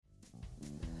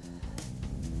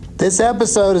This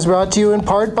episode is brought to you in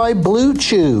part by Blue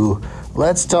Chew.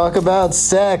 Let's talk about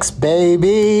sex,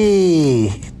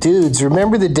 baby. Dudes,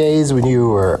 remember the days when you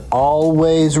were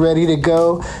always ready to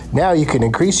go? Now you can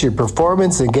increase your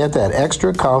performance and get that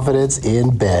extra confidence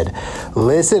in bed.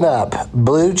 Listen up,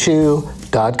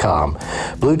 BlueChew.com.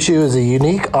 Blue Chew is a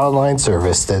unique online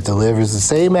service that delivers the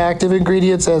same active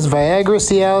ingredients as Viagra,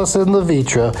 Cialis, and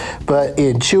Levitra, but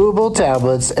in chewable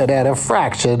tablets and at a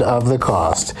fraction of the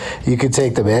cost. You can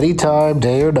take them anytime,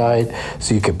 day or night,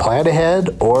 so you can plan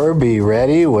ahead or be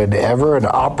ready whenever an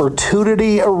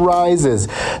opportunity arises.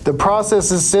 The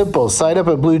process is simple. Sign up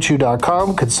at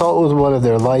BlueChew.com, consult with one of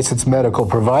their licensed medical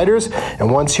providers, and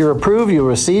once you're approved, you'll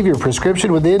receive your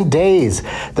prescription within days.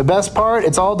 The best part,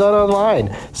 it's all done online,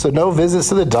 so no visits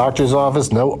to the doctor's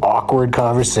office, no awkward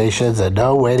conversations, and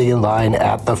no waiting in line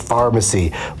at the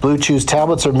pharmacy. Blue Chew's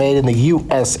tablets are made in the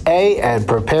USA and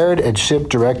prepared and shipped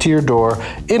direct to your door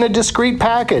in a discreet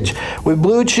package. With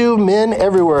Blue Chew, men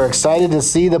everywhere are excited to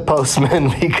see the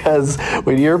postman because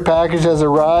when your package has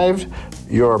arrived,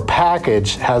 your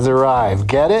package has arrived.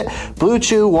 Get it? Blue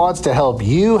Chew wants to help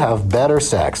you have better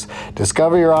sex.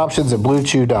 Discover your options at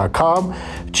BlueChew.com.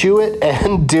 Chew it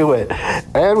and do it.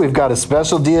 And we've got a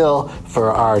special deal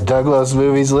for our Douglas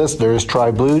Movies listeners.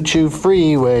 Try Blue Chew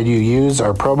free when you use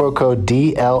our promo code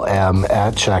DLM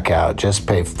at checkout. Just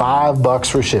pay $5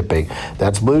 for shipping.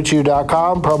 That's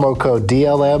BlueChew.com, promo code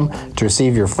DLM to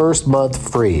receive your first month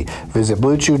free. Visit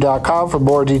BlueChew.com for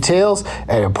more details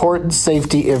and important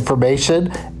safety information.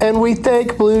 And we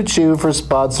thank Blue Chew for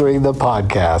sponsoring the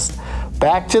podcast.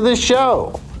 Back to the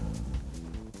show.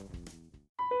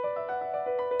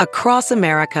 Across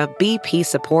America, BP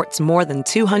supports more than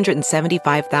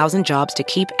 275,000 jobs to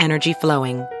keep energy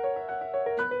flowing.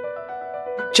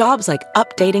 Jobs like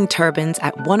updating turbines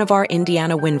at one of our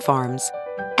Indiana wind farms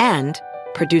and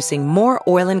producing more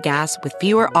oil and gas with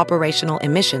fewer operational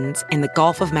emissions in the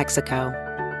Gulf of Mexico.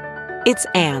 It's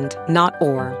and, not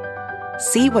or.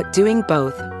 See what doing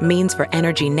both means for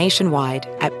energy nationwide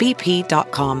at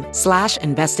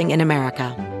bp.com/investing in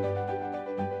America.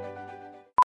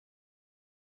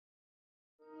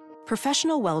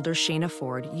 Professional welder Shayna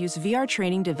Ford used VR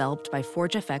training developed by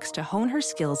ForgeFX to hone her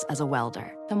skills as a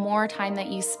welder. The more time that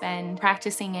you spend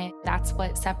practicing it, that's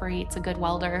what separates a good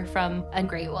welder from a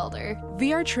great welder.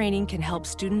 VR training can help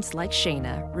students like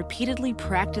Shayna repeatedly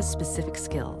practice specific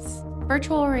skills.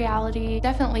 Virtual reality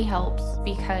definitely helps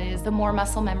because the more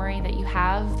muscle memory that you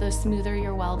have, the smoother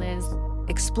your weld is.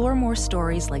 Explore more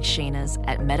stories like Shayna's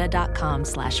at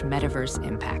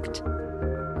meta.com/metaverseimpact.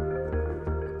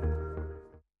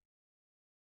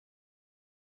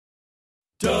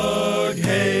 Doug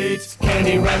hates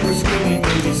candy wrappers, screaming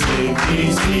baby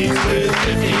sleepy seeds with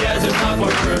 50 as in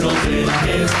popcorn kernels in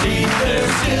his teeth.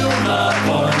 There's still not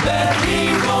one that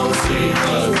he won't see,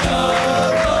 'cause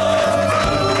Doug loves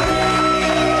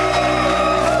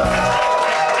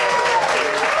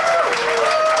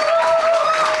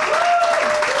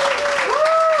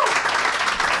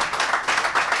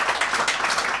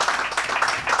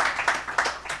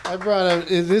I brought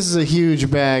this is a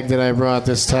huge bag that I brought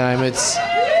this time.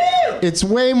 It's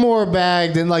way more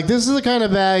bag than, like, this is the kind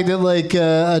of bag that, like,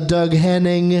 a Doug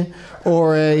Henning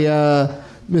or a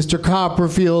Mr.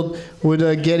 Copperfield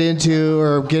would get into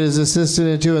or get his assistant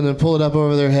into and then pull it up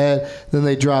over their head. Then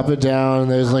they drop it down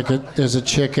and there's a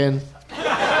chicken.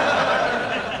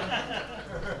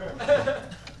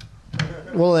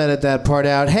 We'll edit that part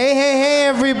out. Hey,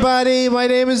 everybody. My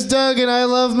name is Doug and I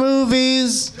love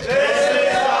movies.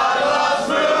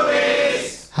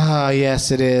 Ah,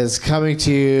 yes, it is. Coming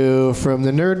to you from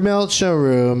the Nerd Melt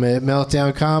showroom at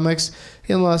Meltdown Comics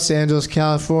in Los Angeles,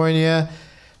 California.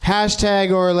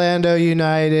 Hashtag Orlando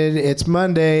United. It's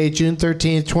Monday, June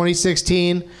 13th,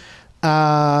 2016.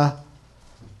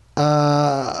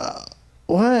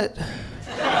 What?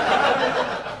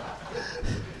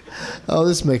 Oh,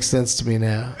 this makes sense to me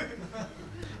now.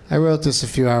 I wrote this a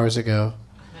few hours ago.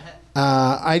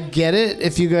 I'd get it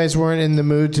if you guys weren't in the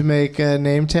mood to make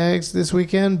name tags this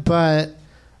weekend, but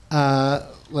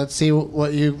let's see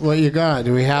what you got.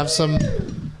 Do we have some?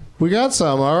 We got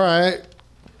some. All right.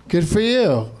 Good for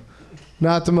you.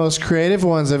 Not the most creative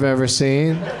ones I've ever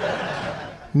seen.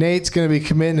 Nate's going to be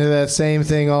committing to that same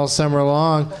thing all summer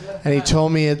long, and he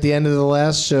told me at the end of the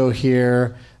last show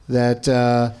here that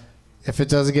if it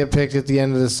doesn't get picked at the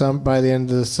end of the by the end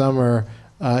of the summer,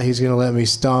 he's going to let me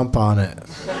stomp on it.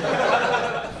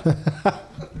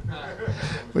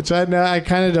 Which I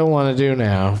kind of don't want to do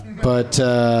now, but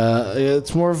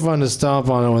it's more fun to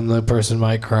stomp on it when the person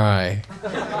might cry.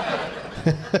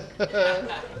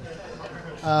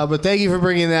 But thank you for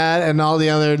bringing that and all the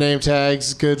other name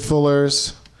tags, good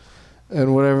fullers.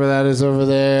 and whatever that is over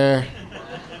there.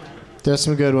 There's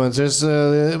some good ones. There's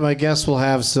my guests will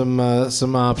have some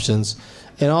options.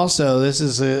 And also, this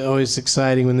is always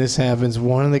exciting when this happens.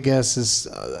 One of the guests is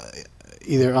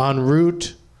either en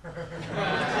route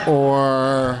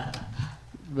or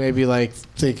maybe like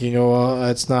thinking, oh, well,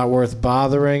 it's not worth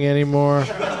bothering anymore.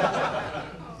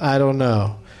 I don't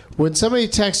know. When somebody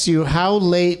texts you, how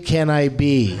late can I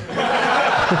be?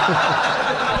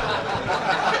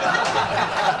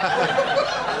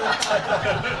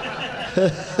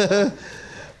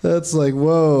 That's like,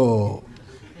 whoa.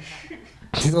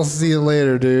 I'll see you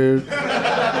later, dude.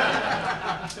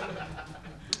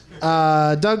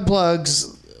 Doug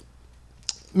plugs.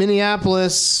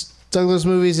 Minneapolis. Douglas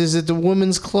Movies is at the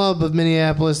Women's Club of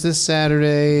Minneapolis this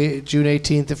Saturday, June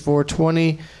 18th at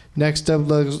 4:20. Next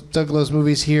Douglas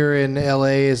Movies here in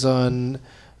LA is on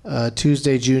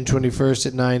Tuesday, June 21st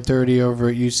at 9:30 over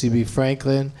at UCB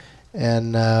Franklin.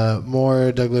 And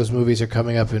more Douglas Movies are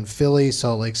coming up in Philly,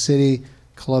 Salt Lake City,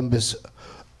 Columbus.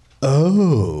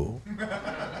 Oh.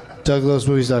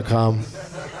 DouglasMovies.com.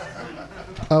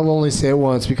 I'll only say it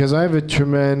once because I have a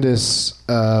tremendous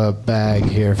bag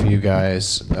here for you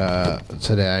guys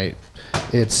today.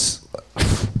 It's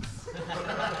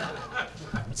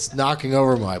knocking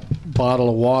over my bottle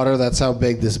of water. That's how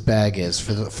big this bag is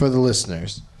for the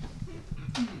listeners.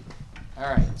 All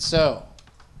right, so.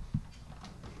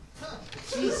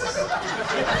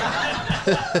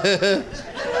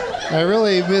 I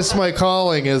really miss my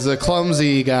calling as a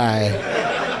clumsy guy.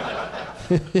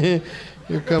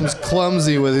 Here comes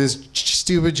Clumsy with his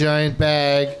stupid giant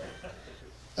bag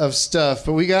of stuff.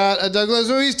 But we got a Douglas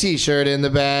Movies t-shirt in the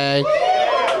bag.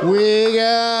 We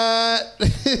got...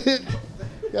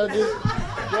 gotta do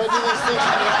this thing.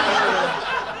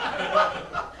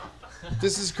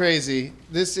 This is crazy.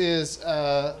 This is...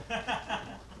 A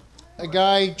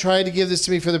guy tried to give this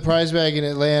to me for the prize bag in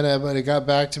Atlanta, but it got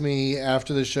back to me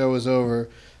after the show was over.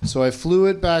 So I flew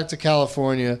it back to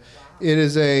California. It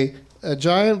is a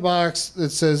giant box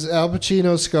that says Al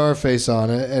Pacino Scarface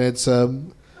on it, and it's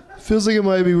feels like it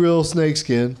might be real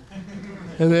snakeskin.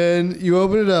 And then you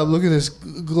open it up. Look at this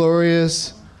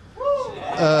glorious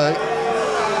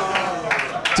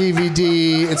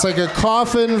DVD. It's like a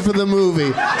coffin for the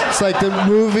movie. It's like the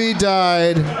movie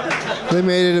died. They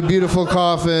made it a beautiful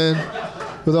coffin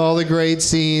with all the great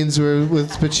scenes with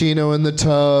Pacino in the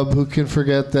tub. Who can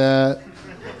forget that?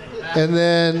 And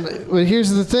then, but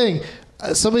here's the thing.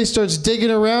 Somebody starts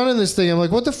digging around in this thing. I'm like,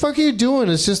 what the fuck are you doing?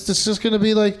 It's just going to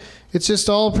be like, it's just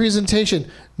all presentation.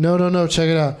 No, check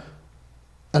it out.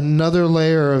 Another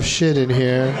layer of shit in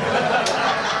here.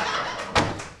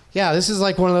 Yeah, this is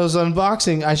like one of those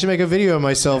unboxing. I should make a video of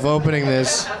myself opening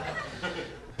this.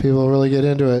 People really get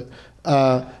into it.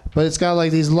 But it's got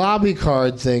like these lobby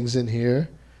card things in here,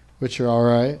 which are all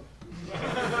right. I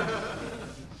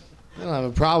don't have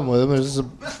a problem with them.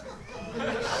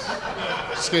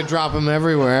 Just gonna drop them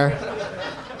everywhere.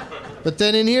 But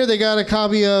then in here they got a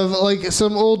copy of like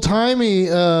some old-timey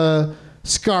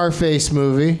Scarface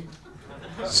movie.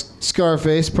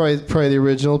 Scarface, probably the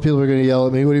original. People are gonna yell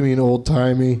at me. What do you mean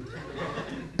old-timey?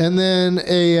 And then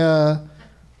a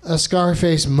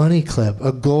Scarface money clip,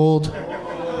 a gold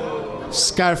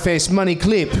Scarface money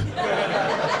clip.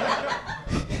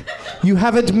 You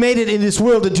haven't made it in this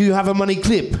world until you have a money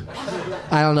clip.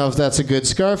 I don't know if that's a good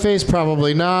Scarface.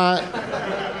 Probably not.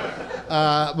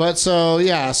 But so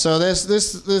yeah, so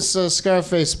this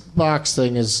Scarface box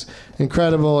thing is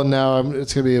incredible, and now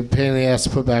it's gonna be a pain in the ass to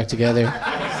put back together.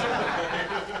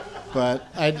 But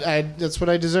I that's what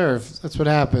I deserve. That's what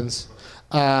happens.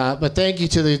 But thank you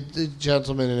to the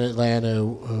gentleman in Atlanta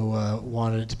who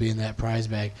wanted it to be in that prize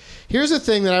bag. Here's a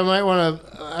thing that I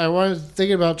was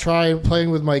thinking about playing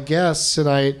with my guests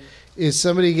tonight. Is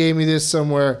somebody gave me this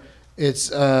somewhere.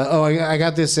 It's I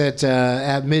got this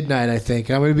at midnight, I think.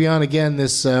 I'm going to be on again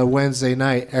this Thursday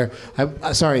night. I'm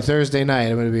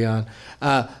going to be on.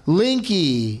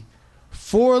 Linky,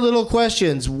 4 little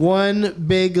questions, 1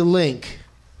 big link,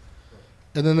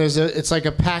 and then it's like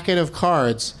a packet of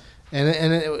cards.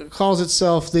 And it calls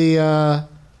itself the,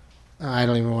 I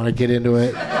don't even want to get into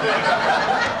it.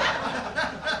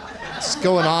 It's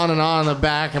going on and on in the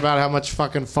back about how much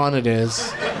fucking fun it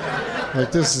is.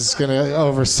 Like, this is going to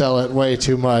oversell it way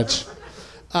too much.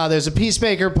 There's a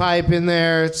Peacemaker pipe in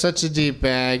there. It's such a deep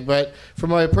bag. But for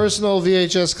my personal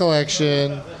VHS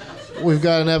collection, we've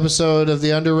got an episode of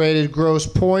the underrated Grosse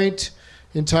Pointe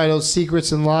entitled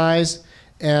Secrets and Lies,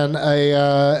 and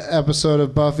a episode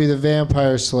of Buffy the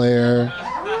Vampire Slayer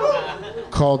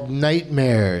called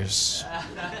Nightmares,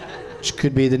 which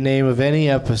could be the name of any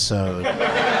episode.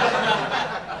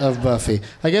 of Buffy.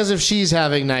 I guess if she's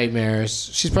having nightmares,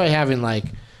 she's probably having like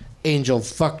angel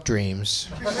fuck dreams.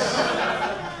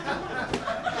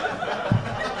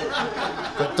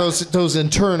 But those in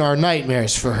turn are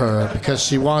nightmares for her because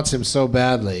she wants him so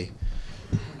badly.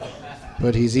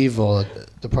 But he's evil,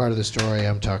 the part of the story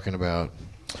I'm talking about.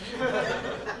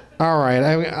 All right,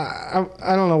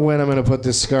 I don't know when I'm going to put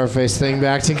this Scarface thing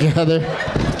back together.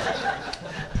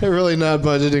 They're really not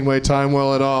budgeting my time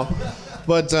well at all.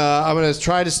 But I'm going to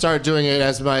try to start doing it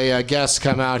as my guests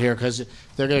come out here, because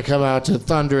they're going to come out to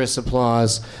thunderous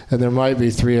applause, and there might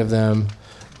be 3 of them.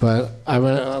 But I'm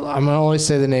going to only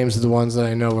say the names of the ones that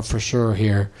I know for sure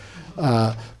here.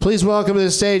 Please welcome to the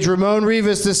stage Ramon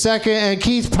Rivas II and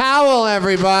Keith Powell,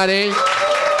 everybody.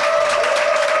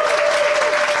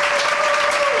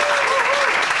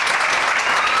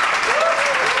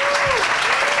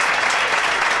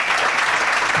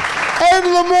 And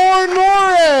Lamorne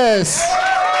Morris.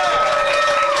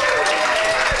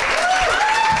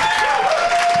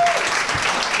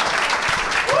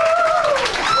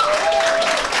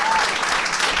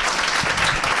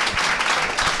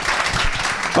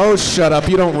 Oh, shut up.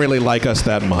 You don't really like us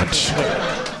that much.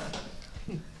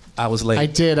 I was late. I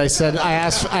did. I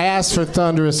asked for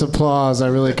thunderous applause. I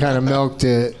really kind of milked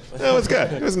it. It was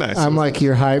good. It was nice. I'm like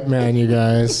your hype man, you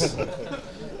guys.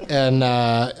 And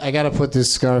I got to put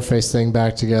this Scarface thing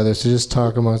back together, so just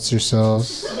talk amongst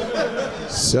yourselves.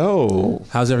 So,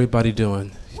 how's everybody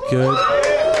doing? Good?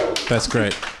 That's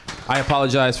great. I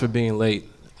apologize for being late.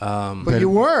 But you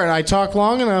weren't. I talked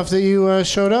long enough that you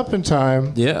showed up in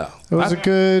time. Yeah. It was a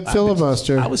good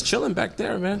filibuster. I was chilling back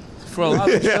there, man, for a lot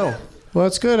of the show. Well,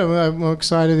 that's good. I'm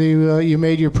excited that you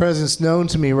made your presence known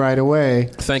to me right away.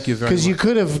 Thank you very much. Because you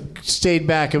could have stayed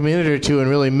back a minute or two and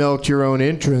really milked your own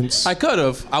entrance. I could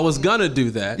have. I was gonna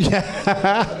do that.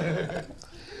 Yeah.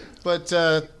 But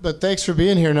thanks for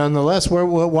being here nonetheless.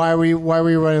 Why were you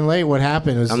running late? What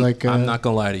happened? It was I'm not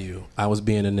gonna lie to you. I was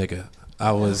being a nigga.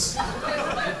 I was.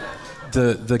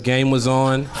 The game was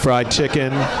on. Fried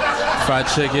chicken,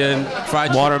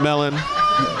 watermelon.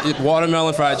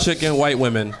 Watermelon, fried chicken, white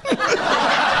women.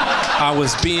 I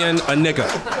was being a nigga.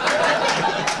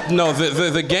 No,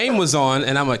 the game was on,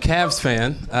 and I'm a Cavs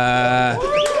fan.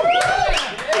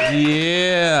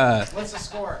 Yeah. What's the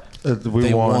score?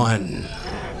 They won.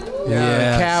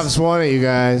 Yeah. Cavs won it, you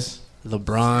guys.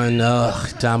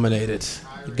 LeBron dominated.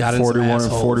 Got into 41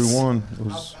 and 41.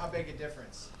 How big a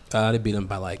difference? They beat them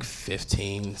by like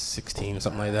 15, 16,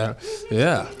 something like that.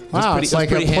 Yeah. Wow, it's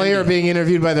like a player being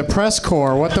interviewed by the press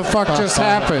corps. What the fuck just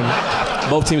happened?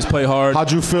 Both teams play hard.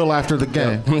 How'd you feel after the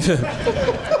game?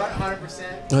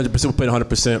 100%? 100%. We played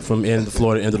 100% from end of the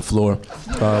floor to end of the floor.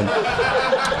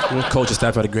 Coach and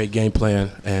staff had a great game plan,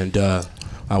 and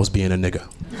I was being a nigga.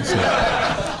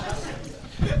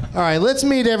 All right, let's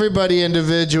meet everybody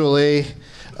individually,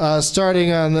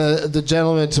 starting on the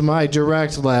gentleman to my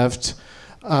direct left.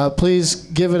 Please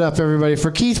give it up, everybody,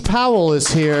 for Keith Powell is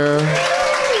here.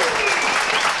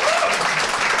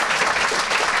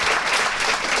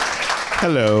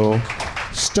 Hello.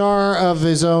 Star of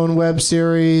his own web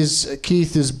series,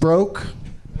 Keith is Broke.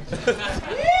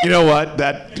 You know what?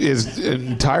 That is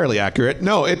entirely accurate.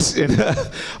 No, it's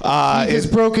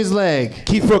Keith broke his leg.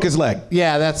 Keith broke his leg.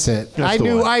 Yeah, that's it. That's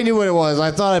the one. I knew what it was.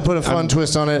 I thought I'd put a fun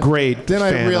twist on it. Great. Then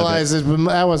I realized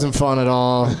that wasn't fun at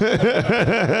all.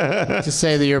 To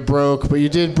say that you're broke, but you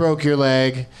did broke your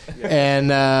leg, and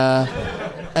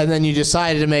then you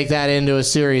decided to make that into a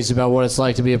series about what it's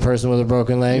like to be a person with a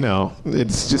broken leg. You know,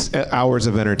 it's just hours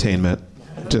of entertainment,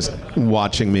 just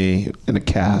watching me in a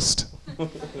cast.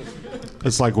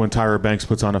 It's like when Tyra Banks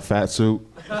puts on a fat suit.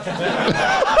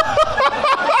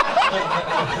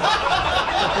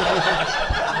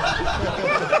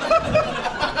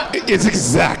 It's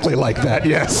exactly like that,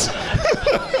 yes.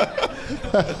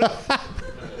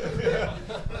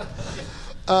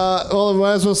 Well,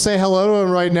 might as well say hello to him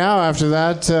right now after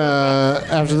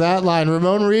that line.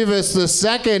 Ramon Rivas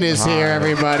II is here,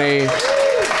 everybody.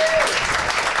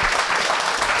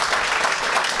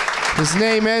 His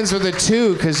name ends with a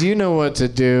 2 because you know what to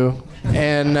do.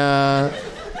 And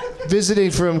visiting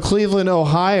from Cleveland,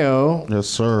 Ohio. Yes,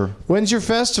 sir. When's your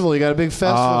festival? You got a big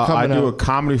festival coming up. I do a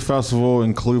comedy festival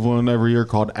in Cleveland every year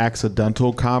called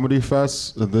Accidental Comedy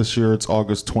Fest. This year it's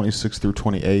August 26th through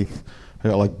 28th. I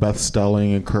got like Beth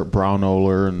Stelling and Kurt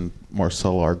Braunohler and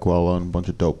Marcelo Arguella and a bunch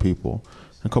of dope people.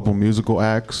 And a couple musical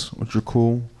acts, which are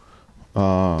cool.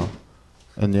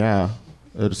 And yeah,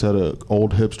 it's at an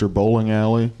old hipster bowling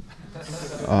alley.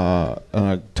 And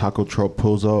a taco truck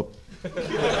pulls up.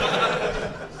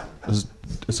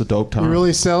 It's a dope time. You're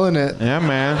really selling it. Yeah,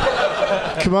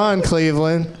 man. Come on,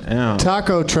 Cleveland. Yeah.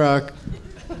 Taco truck.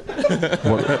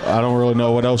 I don't really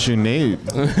know what else you need.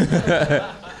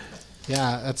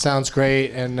 Yeah, that sounds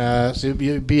great. And so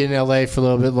you'll be in LA for a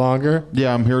little bit longer?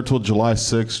 Yeah, I'm here till July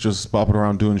 6th, just bopping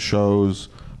around doing shows.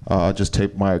 I just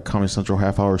taped my Comedy Central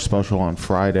half-hour special on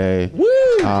Friday. Woo!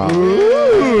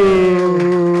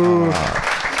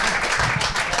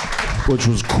 Which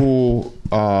was cool.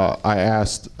 I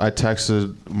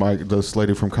texted this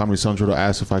lady from Comedy Central to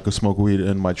ask if I could smoke weed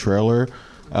in my trailer,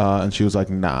 and she was like,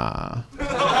 nah.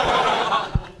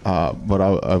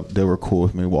 But they were cool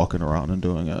with me walking around and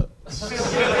doing it.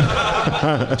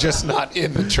 Just not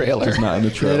in the trailer. Just not in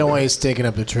the trailer. They don't want you sticking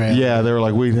up the trailer. Yeah, they were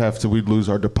like, we'd lose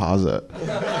our deposit.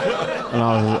 And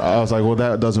I was like, well,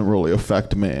 that doesn't really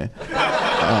affect me.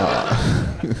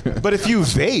 But if you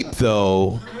vape,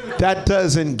 though, that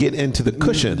doesn't get into the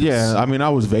cushions. Yeah, I mean, I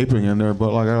was vaping in there,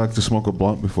 but like I like to smoke a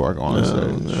blunt before I go on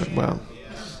stage. Well,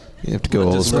 you have to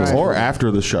go old school. Or after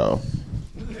the show.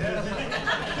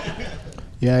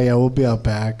 Yeah, we'll be out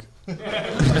back.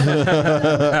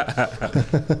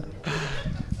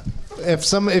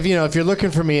 If you're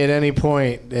looking for me at any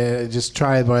point, just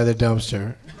try it by the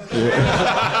dumpster.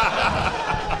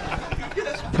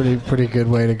 Pretty good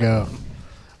way to go.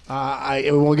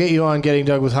 We'll get you on Getting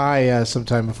Dug with High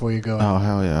sometime before you go. Oh,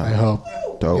 hell yeah. I hope.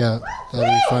 Dope. Yeah, that'll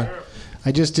be fun.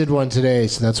 I just did one today,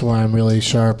 so that's why I'm really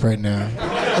sharp right now.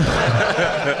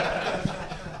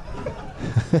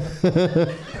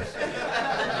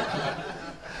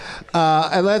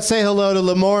 And let's say hello to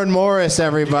Lamorne Morris,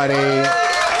 everybody.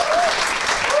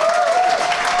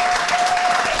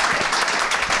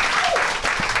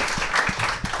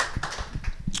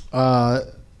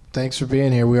 Thanks for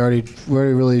being here. We already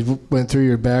really went through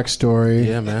your backstory.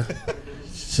 Yeah, man.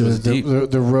 So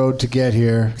the road to get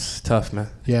here. It's tough, man.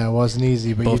 Yeah, it wasn't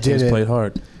easy, but Both you did teams it. played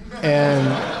hard. And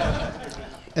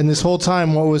this whole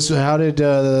time, how did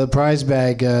the prize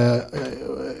bag?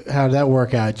 How did that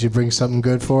work out? Did you bring something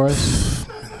good for us?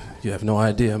 You have no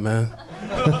idea, man.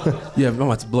 I'm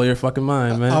about to blow your fucking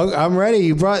mind, man. I'm ready.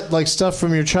 You brought like stuff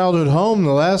from your childhood home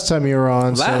the last time you were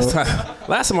on. Last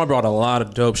time I brought a lot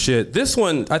of dope shit. This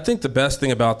one, I think the best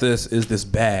thing about this is this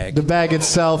bag. The bag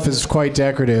itself is quite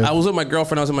decorative. I was with my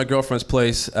girlfriend. I was at my girlfriend's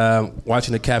place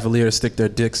watching the Cavaliers stick their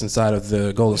dicks inside of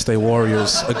the Golden State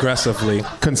Warriors aggressively.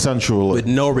 Consensually. With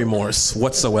no remorse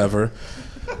whatsoever.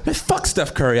 Man, fuck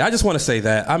Steph Curry. I just want to say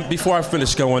that. Before I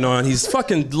finish going on, he's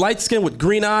fucking light-skinned with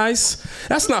green eyes.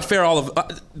 That's not fair.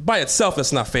 By itself,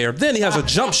 that's not fair. Then he has a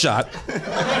jump shot.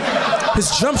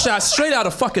 His jump shot straight out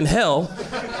of fucking hell.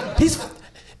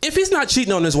 If he's not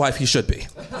cheating on his wife, he should be.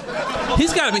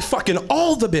 He's got to be fucking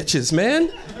all the bitches,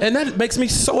 man. And that makes me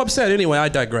so upset. Anyway, I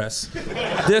digress.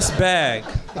 This bag,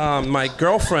 my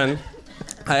girlfriend,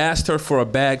 I asked her for a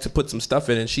bag to put some stuff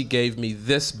in, and she gave me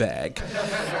this bag.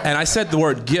 And I said the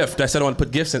word gift. I said I want to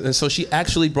put gifts in. And so she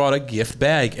actually brought a gift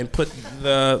bag and put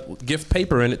the gift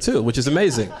paper in it, too, which is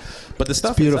amazing. But the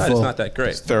stuff inside is not that great.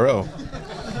 It's thorough.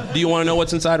 Do you want to know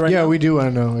what's inside right now? Yeah, we do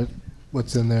want to know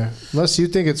what's in there. Unless you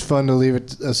think it's fun to leave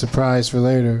it a surprise for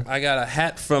later. I got a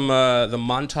hat from the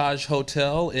Montage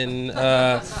Hotel in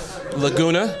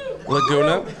Laguna.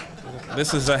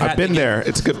 This is a hat. I've been there.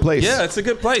 It's a good place. Yeah, it's a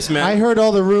good place, man. I heard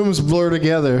all the rooms blur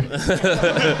together.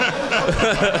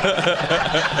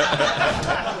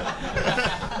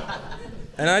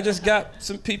 And I just got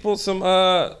some people some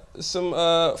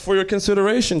for your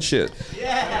consideration shit.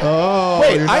 Yeah. Oh,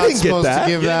 wait, you're I not didn't get supposed that.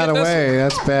 to give that away.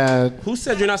 That's bad. Who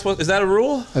said you're not supposed? Is that a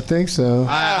rule? I think so.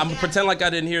 I'm gonna pretend like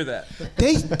I didn't hear that.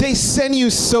 They send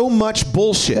you so much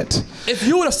bullshit. If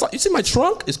you would have, you see my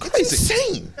trunk? It's crazy. It's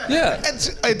insane. Yeah.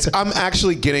 I'm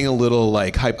actually getting a little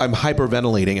like I'm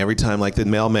hyperventilating every time like the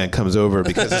mailman comes over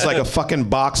because it's like a fucking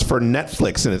box for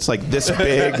Netflix and it's like this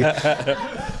big.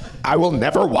 I will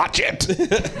never watch it.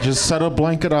 Just set a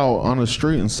blanket out on the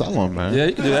street and sell them, man. Yeah,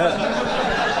 you can do that.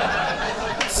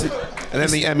 And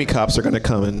then the Emmy cops are going to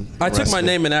come and I took my me.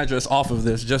 name and address off of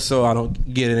this just so I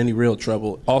don't get in any real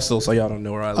trouble. Also, so y'all don't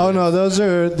know where I live. Oh no,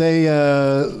 they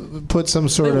put some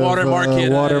sort of watermark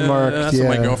it. Watermark. That's what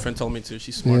my girlfriend told me to.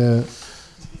 She's smart. Yeah.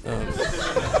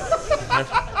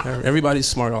 Everybody's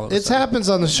smart all of a It sudden. happens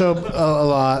on the show a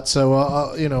lot,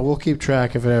 so we'll keep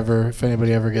track if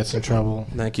anybody ever gets in trouble.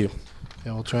 Thank you.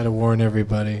 Yeah, we'll try to warn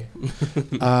everybody.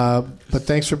 But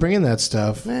thanks for bringing that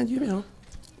stuff, Man, you know.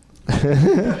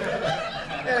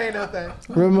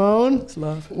 Ramon. It's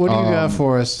love. What do you got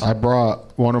for us? I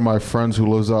brought one of my friends who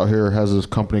lives out here has this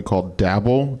company called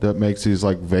Dabble that makes these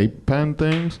like vape pen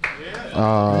things.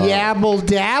 Yabble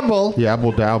dabble.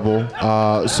 Yabble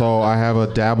Dabble. So I have a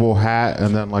Dabble hat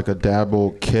and then like a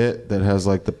Dabble kit that has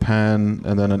like the pen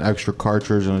and then an extra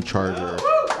cartridge and a charger.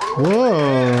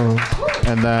 Whoa.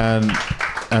 And then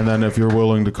And then if you're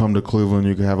willing to come to Cleveland,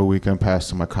 you can have a weekend pass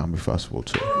to my comedy festival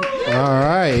too. All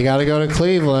right, you got to go to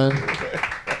Cleveland.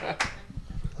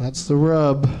 That's the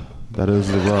rub. That is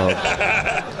the rub.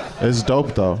 It's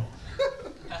dope though.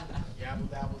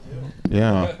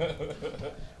 Yeah.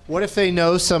 What if they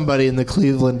know somebody in the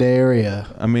Cleveland area?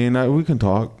 I mean, we can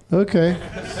talk. Okay.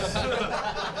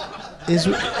 He's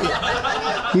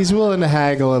willing to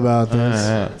haggle about this.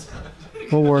 Yeah.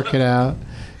 We'll work it out.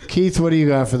 Keith, what do you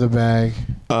got for the bag?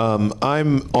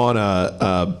 I'm on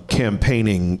a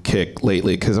campaigning kick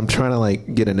lately because I'm trying to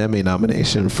like get an Emmy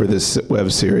nomination for this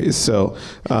web series. So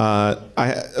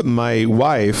my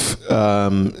wife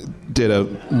did a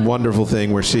wonderful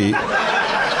thing where she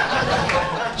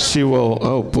will,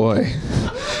 oh boy,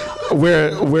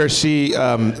 where she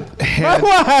My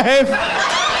wife.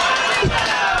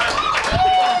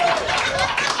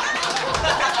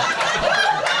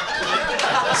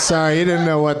 Sorry, you didn't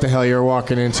know what the hell you were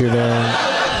walking into there.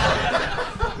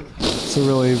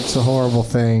 It's a horrible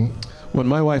thing. When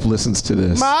my wife listens to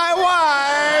this, My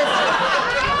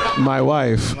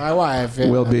wife. my wife Yeah.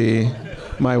 will be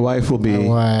my wife.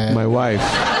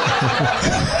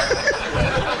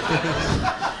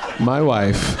 My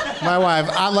wife.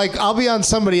 I'll be on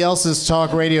somebody else's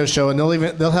talk radio show, and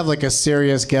they'll have like a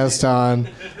serious guest on.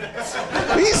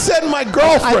 He said my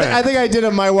girlfriend. I think I did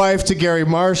my wife to Gary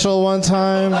Marshall one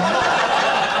time.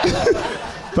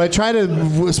 But I try to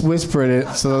whisper it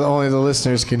so that only the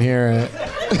listeners can hear it.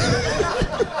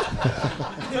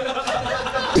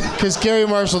 Because Gary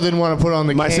Marshall didn't want to put on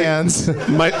the cans.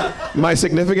 My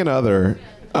significant other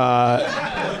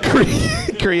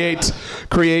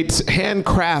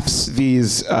handcrafts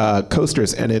these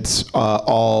coasters, and it's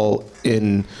all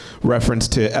in reference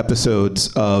to episodes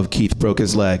of Keith Broke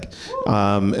His Leg,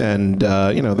 and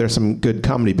there's some good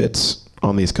comedy bits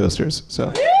on these coasters.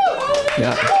 So,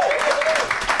 yeah,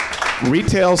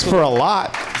 retails for a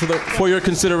lot. So they're for your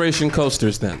consideration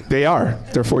coasters, then.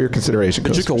 They're for your consideration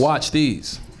coasters. But you can watch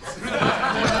these.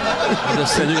 I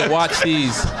just said you can watch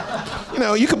these.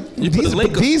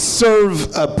 These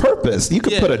serve a purpose. You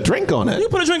could put a drink on it. You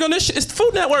can put a drink on this shit. It's the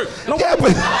Food Network. Ain't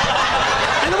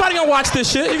nobody gonna watch this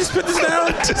shit. You can spit this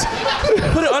down. Just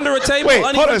put it under a table. Wait,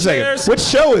 hold on a second. Chairs. Which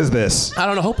show is this? I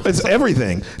don't know. It's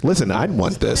everything. Listen, I'd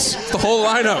want this. It's the whole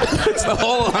lineup. It's the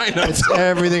whole lineup. It's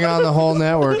everything on the whole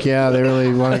network. Yeah, they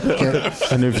really want to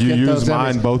get. And if you use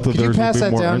mine, both of theirs would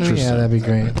be more interesting. Yeah, that'd be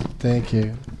great. Thank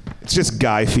you. It's just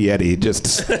Guy Fieri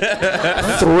just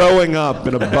throwing up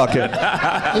in a bucket.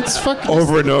 It's fucking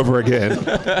over and over again.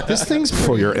 This thing's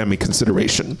for your Emmy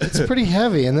consideration. It's pretty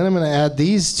heavy, and then I'm going to add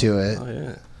these to it. Oh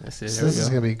yeah, that's it. So this is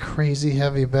going to be a crazy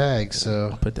heavy bag. So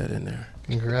I'll put that in there.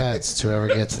 Congrats to whoever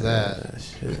gets that.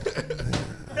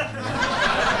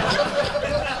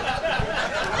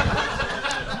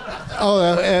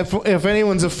 Oh, if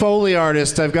anyone's a Foley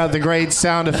artist, I've got the great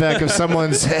sound effect of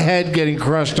someone's head getting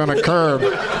crushed on a curb.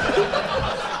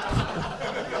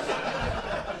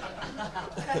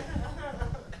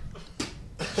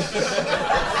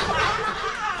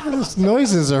 Those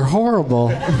noises are horrible.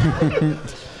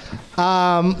 This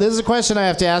is a question I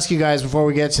have to ask you guys before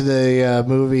we get to the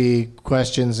movie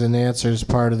questions and answers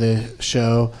part of the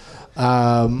show.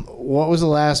 What was the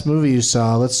last movie you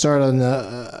saw? Let's start on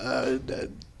the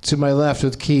to my left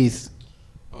with Keith.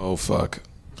 Oh fuck,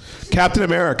 Captain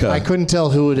America. I couldn't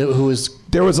tell who was.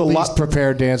 There was a least lot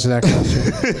prepared to answer that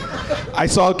question. I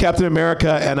saw Captain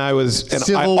America, and I was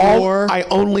Civil War. I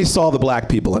only saw the black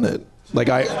people in it. Like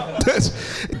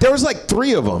there was like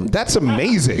 3 of them. That's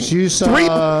amazing. You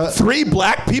saw three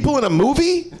black people in a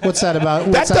movie? What's that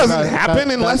about? That doesn't happen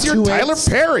unless you're Tyler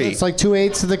Perry. It's like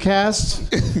 2/8 of the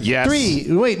cast. Yes. 3.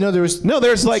 Wait, no, there's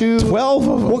like 12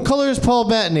 of them. What color is Paul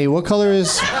Bettany? What color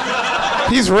is?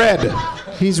 He's red.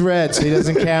 He's red, so he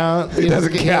doesn't count. He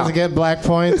doesn't get black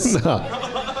points. No.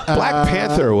 Black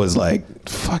Panther was like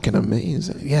fucking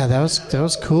amazing. Yeah, that was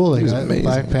cool. They got amazing.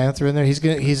 Black Panther in there.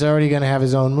 He's already gonna have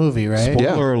his own movie, right?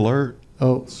 Spoiler alert.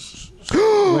 Oh.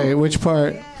 Wait, which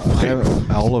part?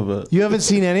 All of it. You haven't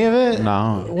seen any of it?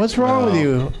 No. What's wrong with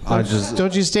you?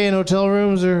 Don't you stay in hotel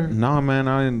rooms or? No,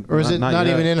 man. Or is it not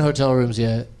even in hotel rooms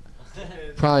yet?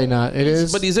 Probably not. It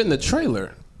is. But he's in the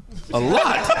trailer. A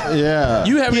lot. Yeah.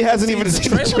 He hasn't even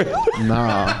seen the trailer.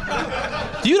 No.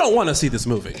 You don't want to see this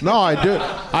movie. No, I do.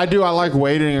 I do. I like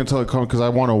waiting until it comes because I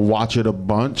want to watch it a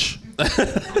bunch,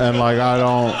 and like I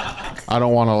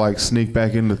don't want to like sneak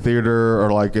back in the theater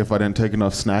or like if I didn't take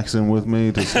enough snacks in with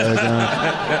me to stay again.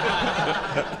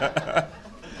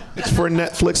 It's for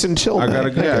Netflix and chill. I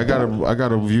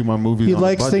gotta view my movies. He on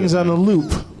likes a budget, things on a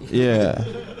loop. Yeah.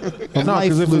 No,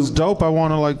 because if it's dope, I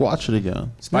want to like watch it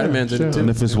again. Spider-Man's in it too. And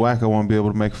if it's whack, I want to be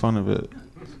able to make fun of it.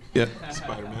 Yeah,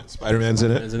 Spider-Man. Spider-Man's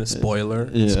in it. Isn't it? Spoiler.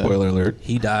 Yeah. Spoiler alert.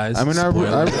 He dies. I mean,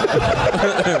 Spoiler.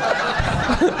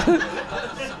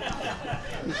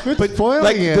 But spoiling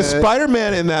Like it. the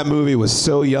Spider-Man in that movie was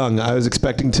so young. I was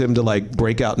expecting Tim to like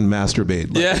break out and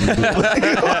masturbate. Like,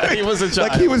 Yeah, he was a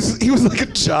child. like he was like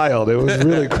a child. It was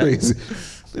really crazy.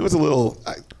 It was a little.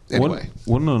 Anyway.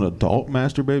 Wouldn't an adult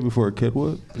masturbate before a kid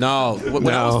would? No, when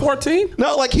I was 14.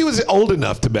 No, like he was old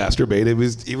enough to masturbate. It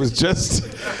was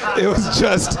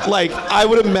just like I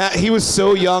would have. He was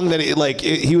so young that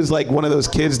he was like one of those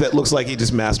kids that looks like he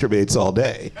just masturbates all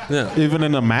day. Yeah. Even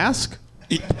in a mask?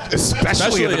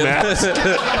 Especially in a mask.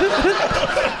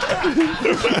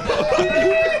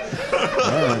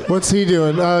 What's he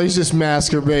doing? Oh, he's just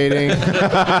masturbating.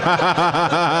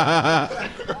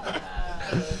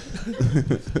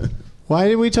 Why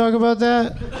did we talk about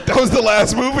that? That was the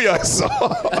last movie I saw.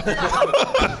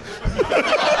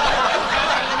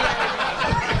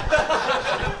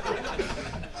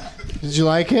 Did you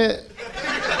like it?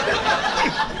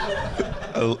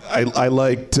 I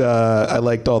liked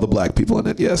all the black people in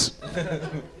it. Yes.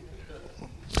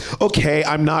 Okay,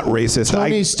 I'm not racist.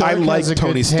 Tony Stark I like has a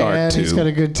Tony good Stark tan. too. He's got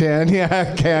a good tan.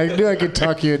 Yeah, okay. I knew I could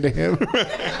talk you into him.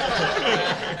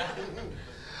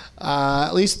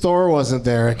 At least Thor wasn't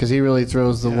there because he really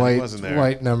throws the wasn't there.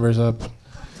 white numbers up.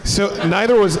 So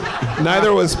neither was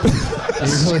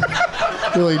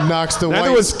Really knocks the neither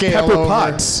white was scale Pepper over.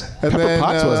 Potts. And Pepper then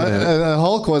Potts wasn't in it.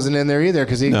 Hulk wasn't in there either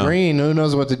because he's No. green. Who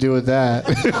knows what to do with that?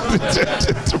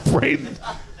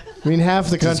 I mean, half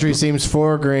the country seems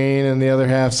for green and the other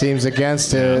half seems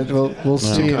against it. We'll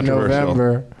see in Controversial.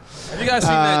 November. Have you guys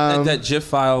seen that GIF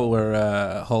file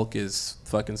where Hulk is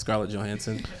fucking Scarlett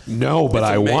Johansson? No, but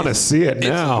I want to see it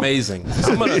now. It's amazing.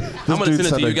 I'm gonna send it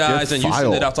to you guys, and you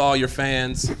send it out to all your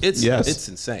fans. It's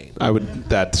insane. I would.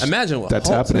 Imagine what that's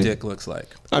Hulk's happening. dick looks like.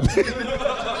 I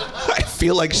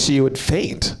feel like she would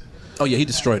faint. Oh yeah, he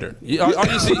destroyed her. All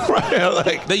you see,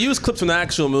 Right, they use clips from the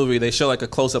actual movie. They show like a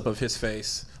close up of his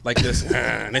face, like this,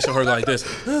 and they show her like this,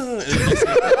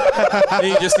 and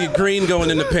you just see green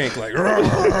going into pink, like.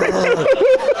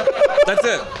 That's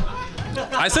it.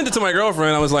 I sent it to my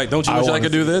girlfriend. I was like, "Don't you wish I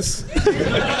could do this?"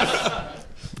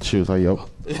 She was like, "Yo,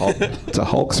 it's a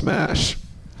Hulk smash."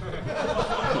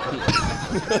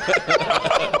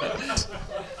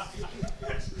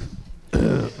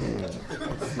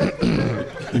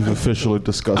 You've officially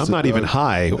discussed. I'm not even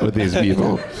high with these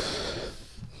people.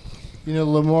 You know,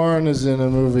 Lamorne is in a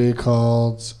movie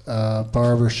called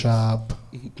Barbershop,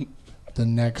 The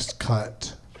Next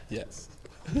Cut. Yes.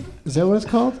 Is that what it's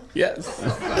called? Yes.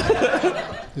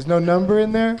 There's no number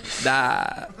in there?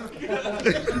 Nah.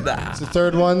 It's the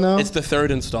third one, though? It's the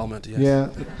third installment. Yes. Yeah.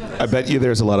 I bet you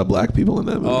there's a lot of black people in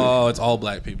that movie. Oh, it's all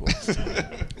black people.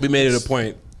 We made it a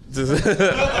point.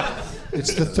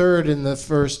 It's the third in the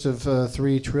first of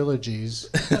 3 trilogies.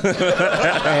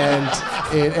 And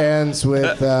it ends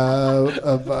with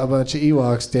a bunch of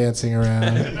Ewoks dancing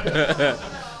around.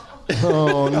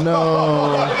 Oh,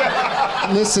 no.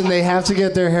 Listen, they have to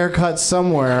get their hair cut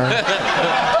somewhere.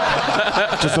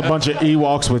 Just a bunch of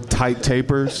Ewoks with tight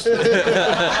tapers.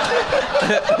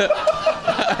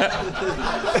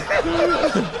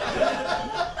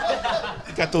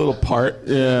 Got the little part.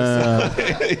 Yeah.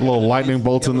 Little lightning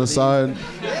bolts in the side.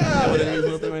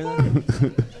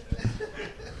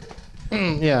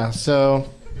 Yeah, so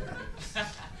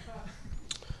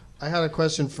I had a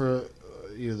question for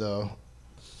you, though.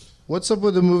 What's up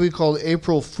with a movie called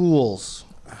April Fools?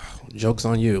 Joke's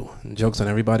on you. And joke's on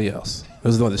everybody else.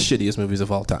 Those are one of the shittiest movies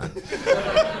of all time.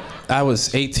 I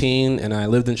was 18 and I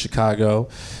lived in Chicago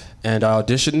and I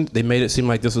auditioned. They made it seem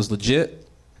like this was legit.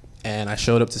 And I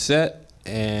showed up to set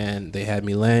and they had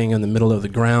me laying in the middle of the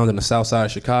ground in the south side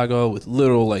of Chicago with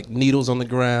literal like needles on the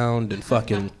ground and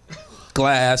fucking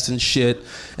glass and shit.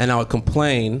 And I would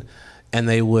complain and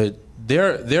they would,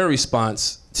 their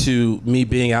response to me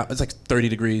being out, it's like 30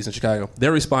 degrees in Chicago.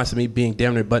 Their response to me being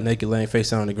damn near butt naked laying face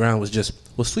down on the ground was just,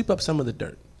 well, sweep up some of the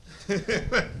dirt.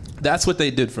 That's what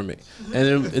they did for me.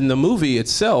 And in the movie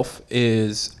itself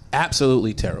is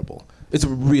absolutely terrible. It's a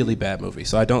really bad movie,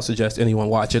 so I don't suggest anyone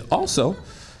watch it. Also,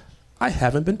 I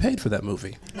haven't been paid for that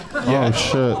movie. Oh,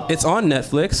 shit. It's on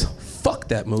Netflix. Fuck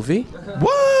that movie.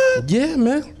 What? Yeah,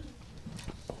 man.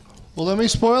 Well, let me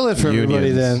spoil it for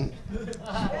everybody then.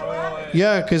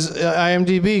 Yeah, because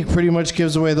IMDb pretty much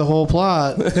gives away the whole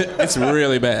plot. It's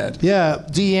really bad. Yeah,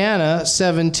 Deanna,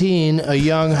 17, a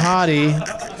young hottie,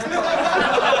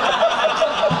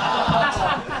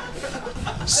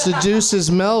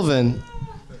 seduces Melvin,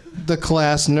 the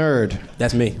class nerd.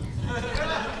 That's me.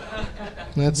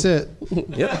 That's it.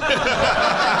 Yep.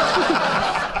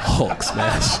 Hulk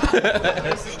smash.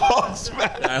 Hulk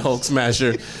smash. Hulk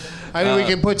smasher. I mean, we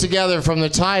can put together from the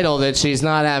title that she's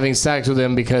not having sex with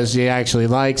him because she actually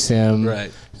likes him.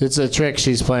 Right. It's a trick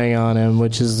she's playing on him,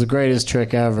 which is the greatest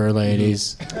trick ever,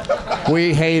 ladies.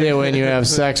 We hate it when you have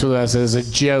sex with us as a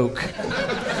joke.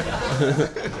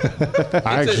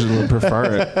 I actually would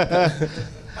prefer it.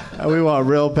 We want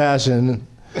real passion.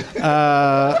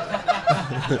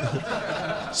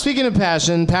 Speaking of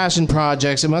passion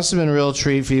projects, it must have been a real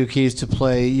treat for you, Keith, to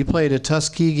play. You played a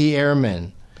Tuskegee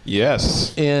Airman.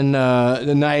 Yes. In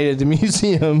the night at the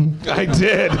museum. I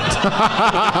did.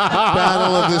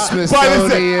 Battle of the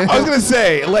Smithsonian. I was gonna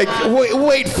say, like,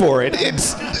 wait for it.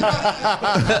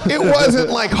 It wasn't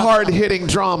like hard-hitting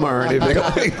drama or anything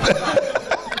like that.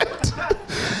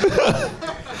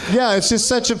 Yeah, it's just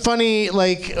such a funny,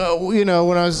 like, when I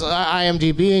was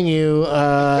IMDbing you,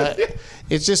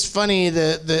 it's just funny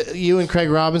that you and Craig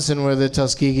Robinson were the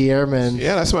Tuskegee Airmen.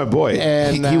 Yeah, that's my boy.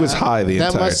 And he was high the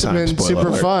entire time. That must have been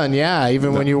super fun, yeah,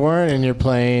 even when you weren't in your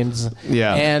planes.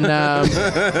 Yeah. And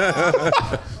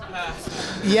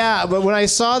yeah, but when I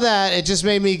saw that, it just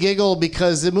made me giggle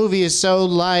because the movie is so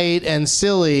light and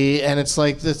silly, and it's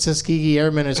like the Tuskegee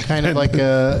Airmen is kind of like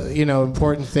a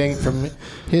important thing from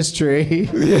history.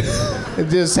 Yeah.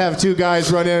 Just have two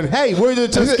guys run in. Hey, we're the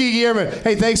Tuskegee Airmen.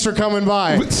 Hey, thanks for coming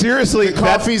by. Seriously, the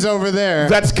coffee's over there.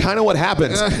 That's kind of what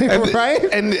happens, right?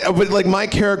 But like my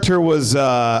character was, they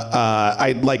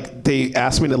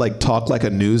asked me to like talk like a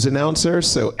news announcer,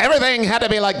 so everything had to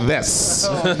be like this.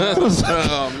 No.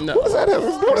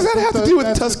 What does that have to do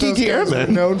with Tuskegee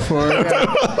Airmen? Known for. Yeah.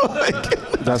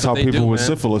 That's how people with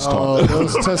syphilis talk. Oh,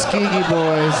 those Tuskegee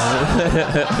boys.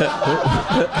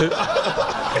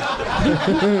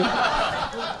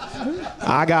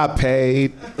 I got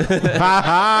paid.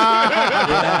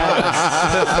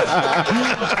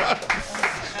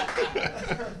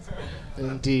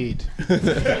 Indeed.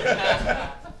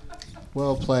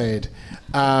 Well played.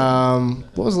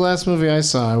 What was the last movie I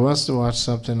saw? I must have watched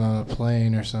something on a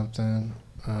plane or something.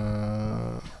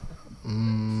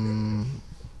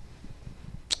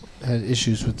 Had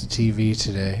issues with the TV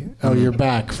today. Oh, you're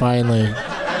back, finally.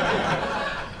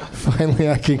 Finally,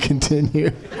 I can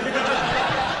continue.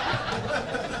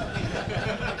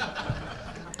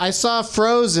 I saw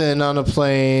Frozen on a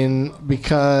plane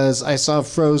because I saw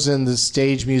Frozen, the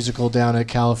stage musical, down at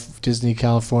Disney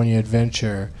California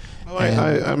Adventure. Oh,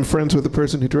 I'm friends with the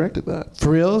person who directed that.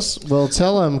 For reals? Well,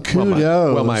 tell him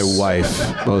kudos. Well, my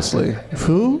wife, mostly.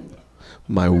 Who?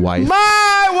 My wife.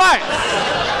 My wife!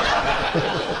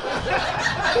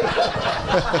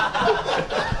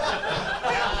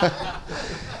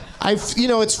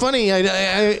 It's funny.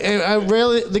 I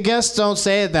rarely, the guests don't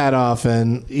say it that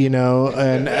often,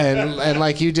 and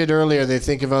like you did earlier, they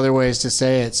think of other ways to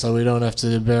say it, so we don't have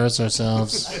to embarrass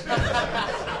ourselves.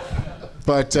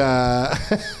 But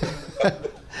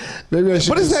maybe I should.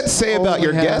 What does that say about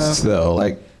your guests, though?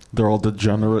 Like they're all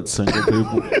degenerate single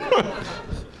people.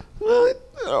 Well,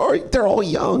 or they're all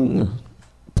young,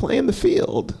 playing the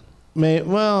field.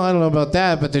 Well, I don't know about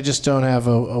that, but they just don't have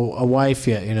a wife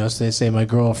yet, so they say my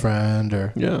girlfriend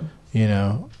or,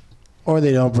 or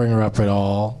they don't bring her up at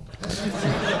all.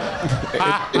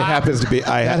 It happens to be.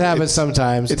 That happens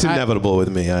sometimes. It's inevitable with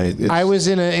me. I was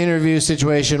in an interview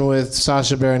situation with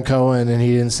Sacha Baron Cohen, and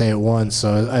he didn't say it once,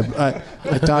 so I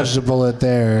dodged a bullet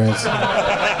there,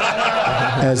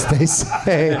 as they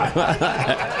say.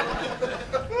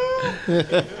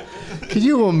 Could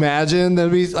you imagine?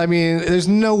 There's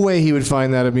no way he would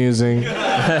find that amusing.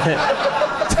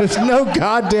 There's no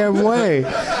goddamn way.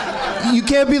 You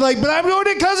can't be like, but I'm doing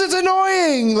it because it's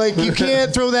annoying. Like, you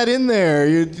can't throw that in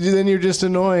there. Then you're just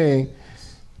annoying.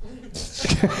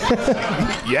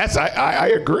 Yes, I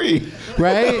agree.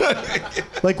 Right?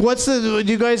 Like, do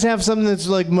you guys have something that's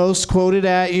like most quoted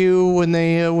at you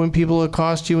when people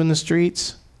accost you in the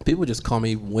streets? People just call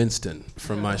me Winston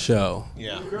from my show.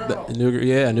 Yeah. New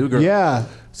girl. Yeah.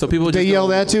 So people just they yell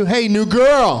that too. Hey, new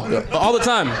girl. All the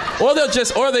time. Or they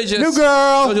just new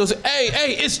girl. They'll just say,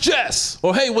 hey, it's Jess.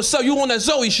 Or hey, what's up? You on that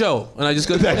Zoe show? And I just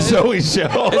go, that Zoe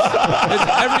show. It's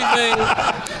everything.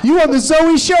 You on the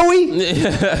Zoe showy?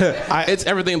 It's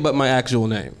everything but my actual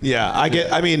name. Yeah, I get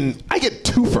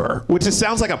Twofer, which just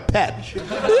sounds like a pet.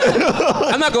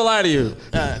 I'm not gonna lie to you.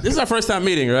 This is our first time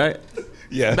meeting, right?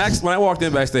 Yeah. When I walked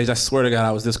in backstage, I swear to God,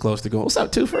 I was this close to going, what's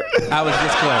up, Twofer? I was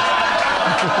this close.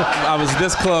 I was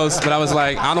this close, but I was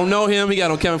like, I don't know him. He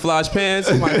got on camouflage pants.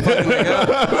 He might fuck me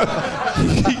up.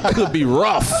 He could be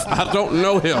rough. I don't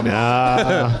know him.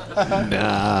 Nah.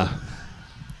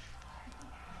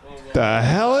 The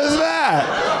hell is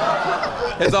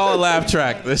that? It's all a laugh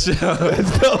track, this show.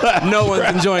 No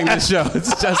one's enjoying this show.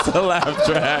 It's just a laugh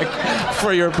track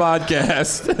for your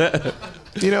podcast.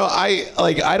 You know,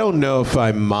 I don't know if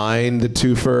I mind the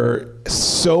twofer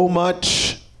so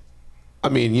much. I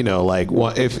mean, you know, like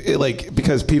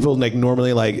because people like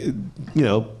normally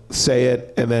say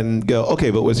it and then go,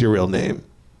 okay, but what's your real name?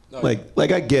 Like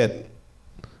I get.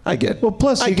 Well,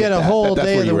 plus you get a whole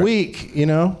day of the week, you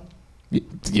know.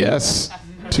 Yes.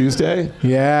 Tuesday?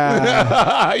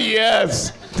 Yeah.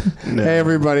 Yes. No. Hey,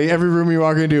 everybody. Every room you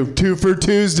walk into, 2 for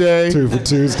Tuesday. 2 for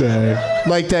Tuesday.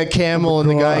 Like that camel in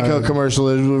the Geico commercial.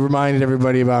 It reminded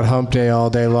everybody about hump day all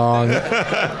day long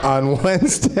on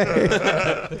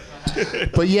Wednesday.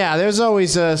 But yeah, there's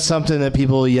always something that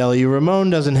people yell at you. Ramon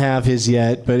doesn't have his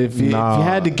yet, but if you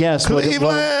had to guess, what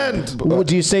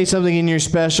do you say something in your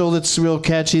special that's real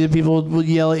catchy that people will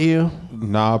yell at you?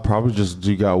 Nah, probably just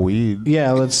you got weed.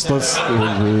 Yeah, let's go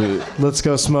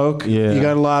smoke. Yeah. You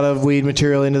got a lot of weed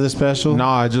material into the special?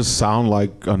 Nah, I just sound like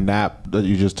a nap that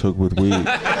you just took with weed.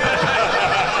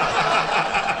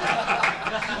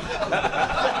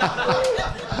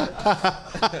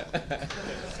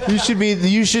 You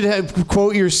should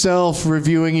quote yourself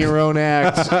reviewing your own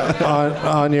act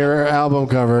on your album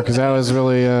cover, because that was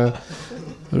really a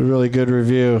really good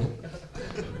review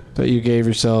that you gave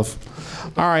yourself.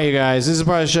 All right, you guys, this is the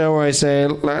part of the show where I say,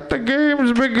 let the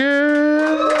games begin.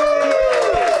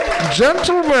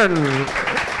 Gentlemen,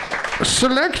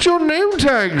 select your name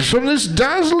tags from this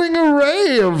dazzling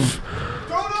array of...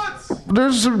 Donuts!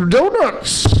 There's some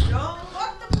donuts.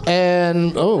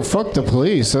 And, fuck the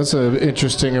police. That's an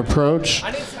interesting approach.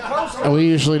 We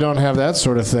usually don't have that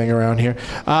sort of thing around here.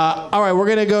 All right, we're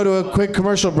going to go to a quick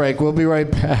commercial break. We'll be right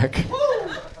back.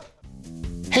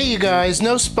 Hey, you guys,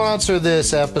 no sponsor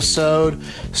this episode,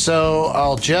 so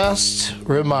I'll just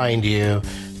remind you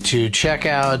to check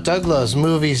out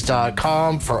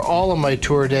douglasmovies.com for all of my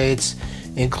tour dates,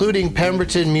 including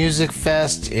Pemberton Music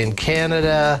Fest in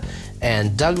Canada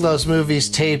and Douglas Movies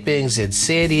tapings in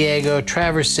San Diego,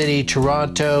 Traverse City,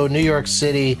 Toronto, New York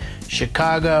City,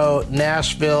 Chicago,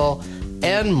 Nashville,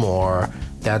 and more.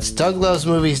 That's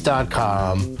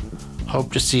douglasmovies.com.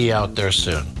 Hope to see you out there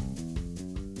soon.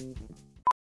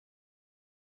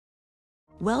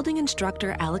 Welding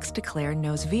instructor Alex DeClaire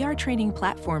knows VR training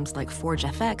platforms like Forge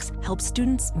FX help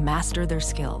students master their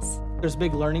skills. There's a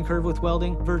big learning curve with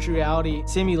welding. Virtual reality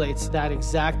simulates that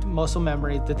exact muscle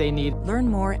memory that they need. Learn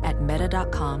more at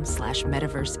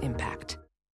meta.com/metaverseimpact.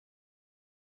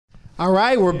 All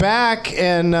right, we're back,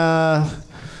 and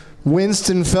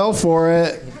Winston fell for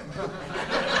it.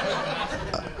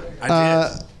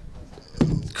 I did.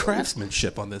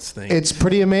 Craftsmanship on this thing. It's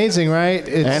pretty amazing, right?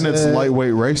 It's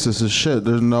lightweight racist as shit.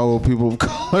 There's no people of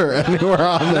color anywhere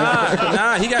on there.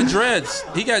 Nah, he got dreads.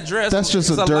 That's just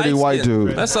a dirty white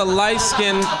dude. That's a light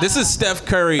skin. This is Steph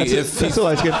Curry. That's a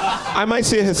light skin. I might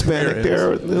see a Hispanic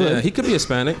there. Yeah, he could be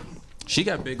Hispanic. She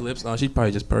got big lips. No, she's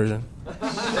probably just Persian.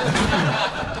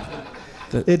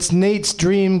 It's Nate's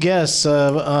dream guests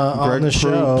on the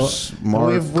show.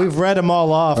 We've read them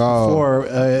all off before.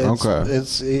 Okay. I think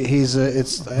this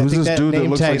that dude that name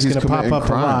looks like tag's he's gonna pop committing up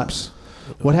crimes? a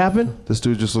lot. What happened? This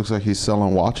dude just looks like he's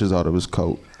selling watches out of his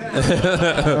coat. Got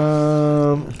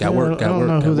work. I don't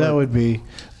know who that would be.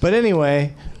 But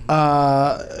anyway,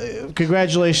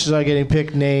 congratulations on getting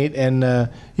picked, Nate. And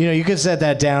you can set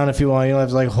that down if you want. You don't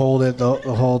have to hold it the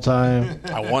whole time.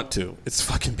 I want to. It's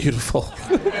fucking beautiful.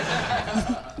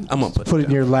 I'm gonna put it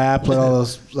in your lap. Let all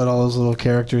those little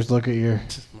characters look at your.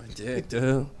 My dick,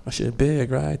 dude. My shit big,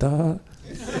 right, dog?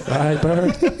 Right,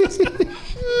 bird.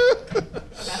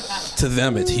 To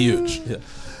them, it's huge. Yeah.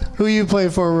 Who you play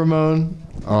for, Ramon?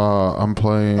 I'm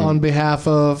playing on behalf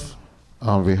of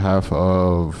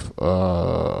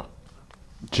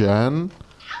Jen.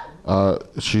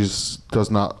 She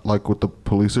does not like what the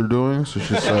police are doing, so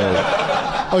she said.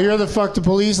 Oh, you're the fuck the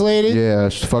police lady? Yeah,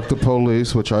 fuck the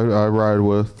police, which I ride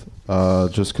with,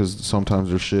 just because sometimes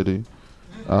they're shitty.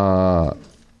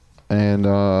 And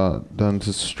then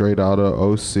just straight out of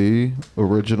OC,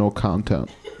 original content.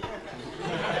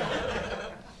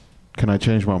 Can I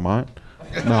change my mind?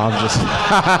 No, I'm just kidding.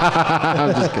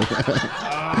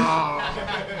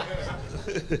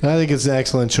 I think it's an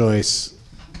excellent choice.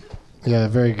 Yeah,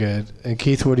 very good. And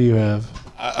Keith, what do you have?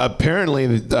 Apparently,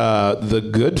 the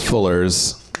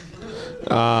Goodfullers.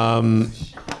 I'm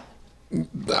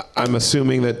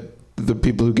assuming that the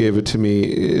people who gave it to me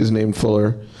is named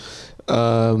Fuller.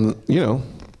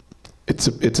 It's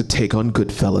a take on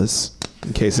Goodfellas.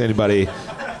 In case anybody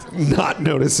not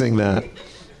noticing that.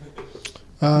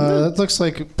 That looks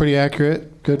like pretty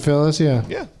accurate. Goodfellas, yeah.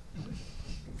 Yeah.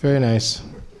 Very nice.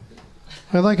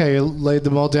 I like how you laid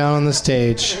them all down on the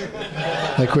stage.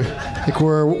 Like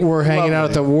we're hanging out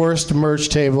at the worst merch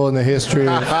table in the history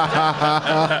of...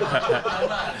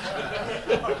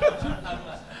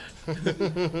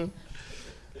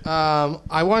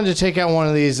 I wanted to take out one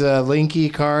of these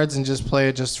Linky cards and just play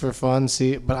it just for fun.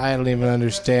 See, but I don't even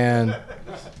understand.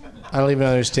 I don't even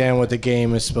understand what the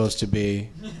game is supposed to be.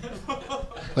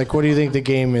 Like, what do you think the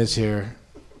game is here?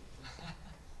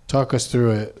 Talk us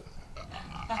through it.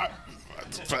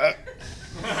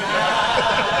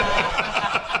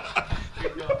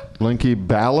 Linky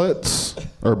ballots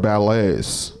or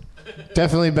ballets?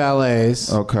 Definitely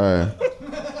ballets. Okay.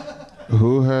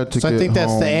 Who had to So get I think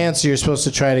that's home? the answer you're supposed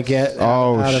to try to get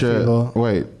Oh, out shit. of people.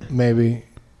 Wait. Maybe.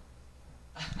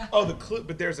 Oh, the clue,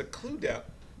 but there's a clue down.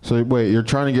 So wait, you're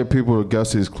trying to get people to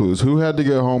guess these clues. Who had to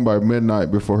get home by midnight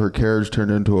before her carriage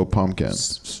turned into a pumpkin?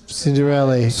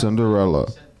 Cinderella. Cinderella.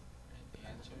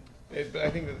 I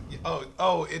think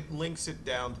that, it links it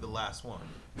down to the last one.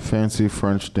 Fancy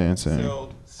French dancing.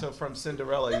 So from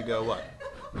Cinderella, you go what?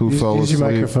 Who Use fell your asleep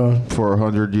microphone. for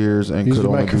 100 years and Use could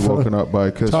your only microphone. be woken up by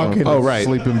a kiss Talking. from Oh, right.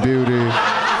 Sleeping Beauty.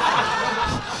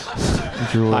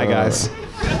 Hi, guys.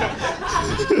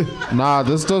 Nah,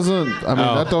 this doesn't. I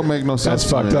mean, that don't make no sense.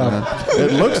 That's to me, fucked man. up.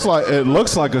 It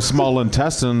looks like a small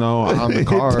intestine though on the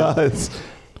card. It does.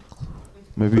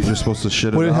 Maybe you're supposed to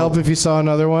shit Would it it out. help if you saw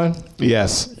another one?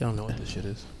 Yes. I don't know what this shit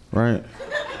is. Right.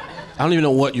 I don't even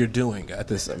know what you're doing at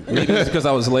this. Maybe it's because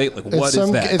I was late. Like, what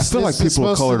is that? I feel like people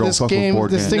of color don't fuck with board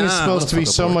This games. thing is Nah, supposed to be motherfucker,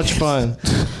 so board much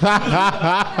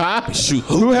fun. Shoot.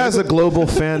 Who has a global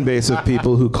fan base of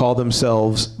people who call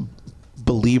themselves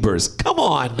believers? Come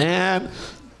on, man.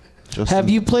 Have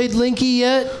you played Linky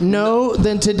yet? No?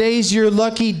 Then today's your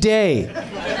lucky day.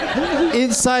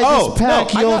 Inside this pack,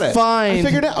 I got you'll it. find I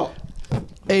figured it out.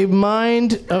 a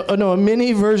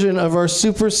mini version of our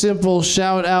super simple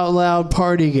shout out loud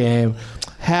party game.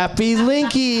 Happy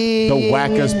Linky. The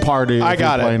wackest party. I if you're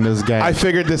got playing it. this game. I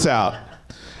figured this out.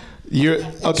 You're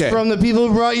okay. From the people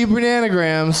who brought you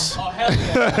bananagrams.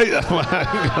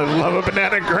 I love a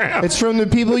bananagram. It's from the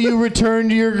people you returned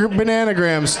your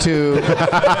bananagrams to.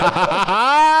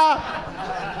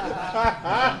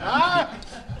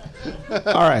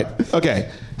 All right. Okay.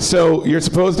 So you're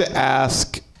supposed to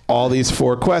ask all these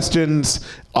 4 questions.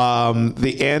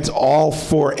 All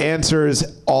 4 answers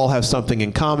all have something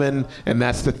in common, and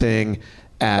that's the thing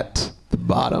at the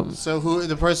bottom. So who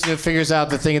the person who figures out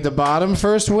the thing at the bottom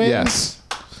first wins? Yes.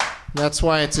 That's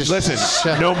why it's a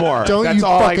Listen, no more. Don't That's you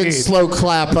all I fucking need. slow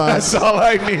clap us. That's all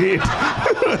I need.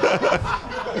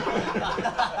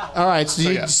 All right,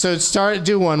 so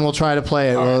do one. We'll try to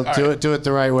play it. We'll do it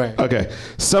the right way. Okay.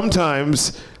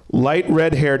 Sometimes light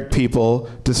red-haired people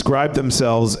describe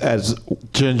themselves as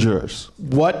Gingers.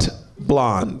 what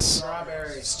blondes?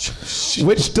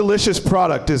 Which delicious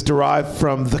product is derived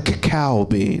from the cacao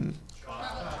bean?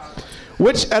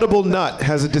 Which edible nut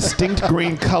has a distinct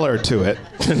green color to it?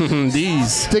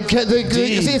 These.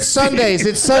 It's Sundays.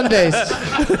 It's Sundays.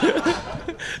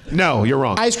 No, you're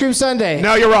wrong. Ice cream sundae.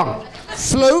 No, you're wrong.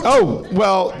 Float. Oh,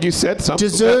 well, you said something.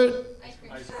 Dessert.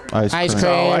 Ice cream.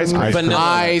 Oh, ice cream. Vanilla.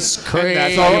 Ice cream.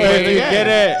 That's all you If you get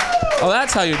it, Oh,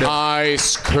 that's how you do it.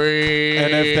 Ice cream.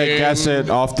 and if they guess it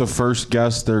off the first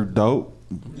guess, they're dope.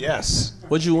 Yes.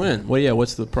 What'd you win? Well, yeah,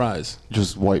 what's the prize?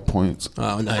 Just white points.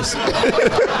 Oh, nice. You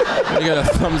got a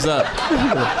thumbs up.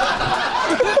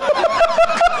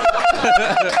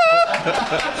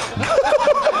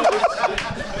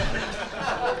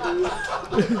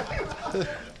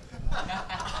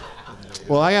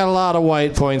 Well, I got a lot of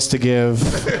white points to give.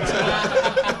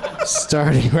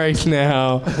 Starting right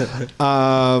now.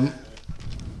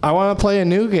 I want to play a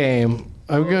new game.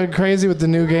 I'm going crazy with the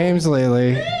new games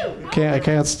lately. I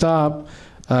can't stop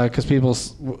because people,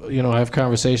 I have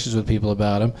conversations with people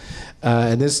about them.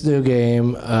 And this new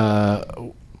game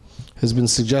has been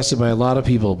suggested by a lot of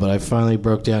people, but I finally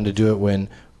broke down to do it when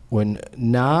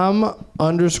Nam_Joti,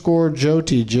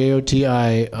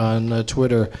 Joti on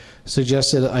Twitter,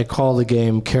 suggested I call the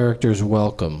game Characters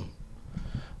Welcome.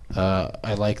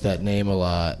 I like that name a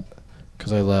lot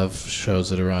because I love shows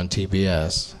that are on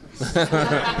TBS.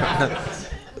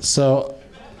 So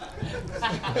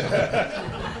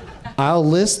I'll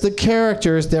list the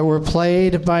characters that were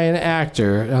played by an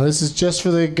actor. Now this is just for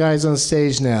the guys on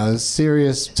stage now. It's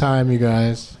serious time, you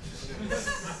guys.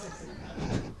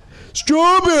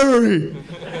 Strawberry!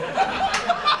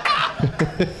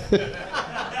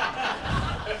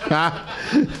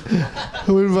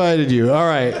 Who invited you? All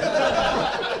right.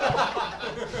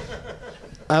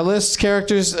 I list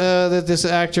characters that this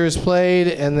actor has played,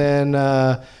 and then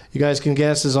you guys can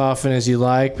guess as often as you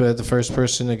like, but the first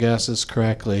person to guess this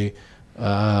correctly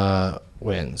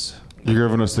wins. You're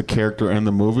giving us the character and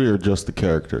the movie, or just the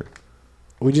character?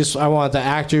 I want the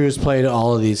actor who's played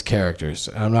all of these characters.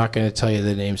 I'm not going to tell you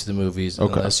the names of the movies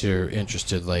unless you're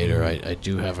interested later. I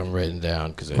do have them written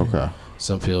down because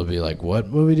some people will be like, "What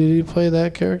movie did he play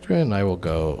that character in?" And I will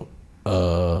go,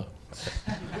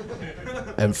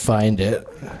 and find it.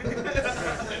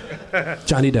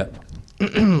 Johnny Depp.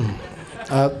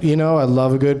 I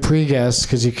love a good pre-guess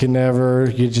because you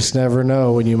just never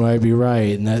know when you might be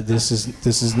right, and that this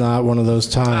is not one of those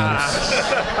times.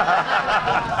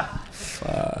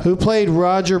 Who played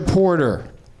Roger Porter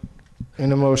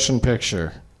in a motion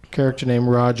picture? Character named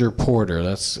Roger Porter.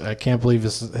 I can't believe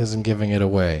this isn't giving it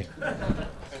away.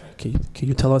 Can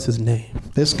you tell us his name?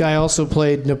 This guy also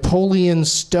played Napoleon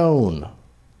Stone.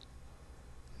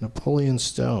 Napoleon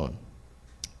Stone.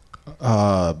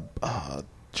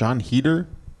 John Heder?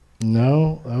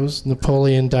 No, that was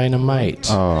Napoleon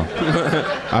Dynamite. Oh.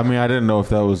 I mean, I didn't know if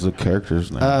that was the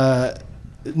character's name.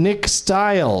 Nick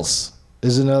Stiles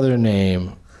is another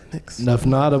name.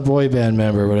 Not a boy band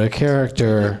member, but a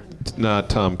character. Not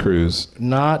Tom Cruise.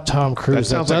 Not Tom Cruise.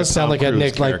 That does sound like a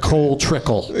Nick, like Cole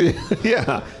Trickle.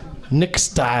 Yeah. Nick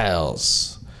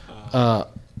Stiles.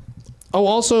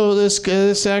 Also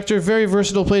this actor, very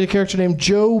versatile, played a character named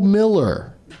Joe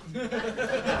Miller.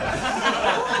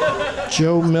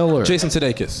 Joe Miller. Jason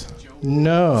Sudeikis.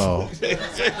 No.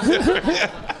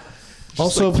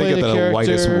 Also played a character.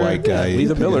 Whitest white guy. Leave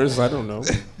the Millers. I don't know.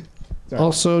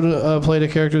 Also played a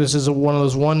character. This is one of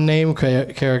those one-name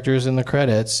characters in the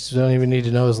credits. You don't even need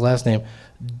to know his last name.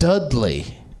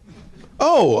 Dudley.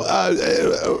 Oh,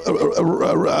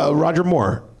 Roger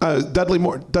Moore. Dudley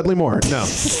Moore. Dudley Moore. No.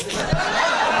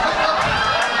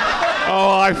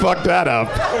 Oh, I fucked that up.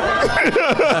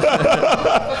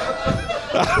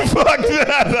 I fucked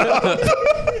that up.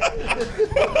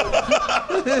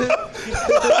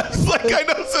 It's like I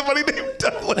know somebody named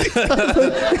Dudley.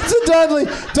 It's a Dudley.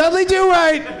 Dudley Do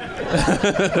Right.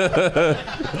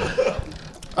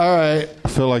 All right. I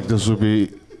feel like this would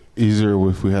be easier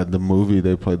if we had the movie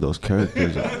they played those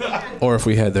characters in. Or if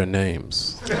we had their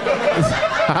names.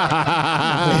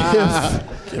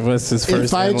 Give us his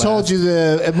first If I told you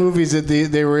the movies that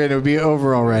they were in, it would be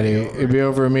over already. It'd be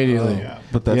over immediately. Yeah.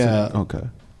 But that's okay.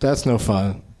 That's no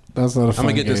fun. That's not a fun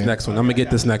I'm gonna get game.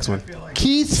 this next one.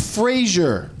 Keith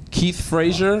Frazier. Keith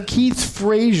Frazier? Keith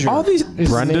Frazier. All these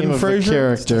Brendan Fraser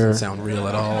character. Doesn't sound real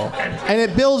at all. And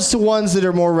it builds to ones that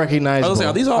are more recognizable.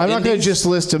 Are these all I'm not going to indies? just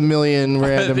list a million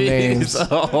random names.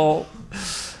 Oh,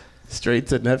 straight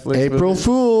to Netflix. April movies.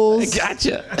 Fools.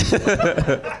 Gotcha.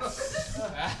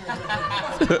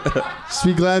 Just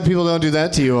be glad people don't do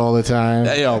that to you all the time.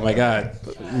 Hey, oh my God.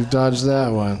 You dodged that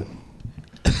one.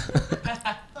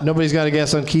 Nobody's got a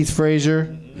guess on Keith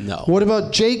Frazier? No. What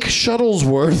about Jake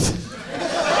Shuttlesworth?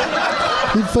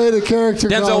 He played a character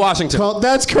Denzel Washington.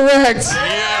 That's correct.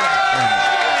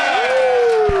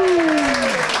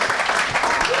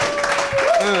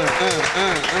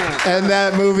 And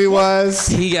that movie was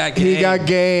He Got Game. He Got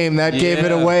Game. That gave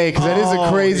it away because that is a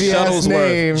crazy ass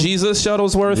name. Jesus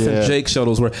Shuttlesworth and Jake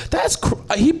Shuttlesworth. That's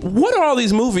what are all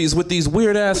these movies with these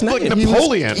weird ass names? Like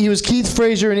Napoleon. He was Keith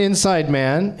Frazier in Inside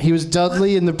Man. He was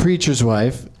Dudley in The Preacher's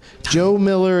Wife. Joe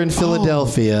Miller in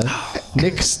Philadelphia.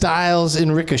 Nick Stiles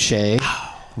in Ricochet.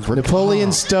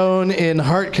 Napoleon Stone in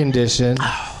Heart Condition.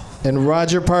 And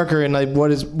Roger Parker in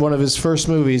what is one of his first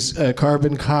movies,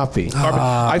 Carbon Copy.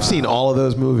 I've seen all of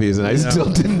those movies, and I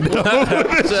still didn't know.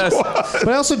 But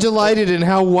I also delighted in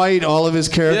how white all of his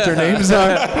character names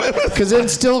are. Because then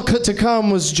still to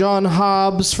come was John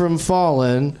Hobbs from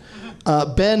Fallen,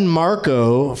 Ben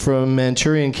Marco from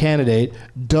Manchurian Candidate,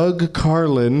 Doug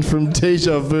Carlin from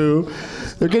Deja Vu.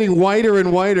 They're getting whiter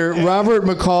and whiter. Robert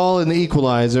McCall in The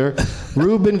Equalizer,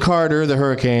 Reuben Carter, The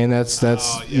Hurricane.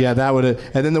 That would have.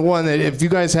 And then the one that if you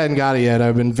guys hadn't got it yet,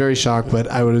 I've been very shocked, but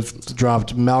I would have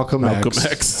dropped Malcolm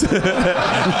X.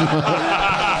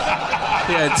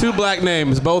 Yeah, two black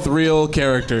names, both real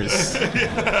characters.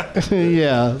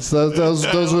 Yeah, so those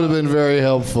would have been very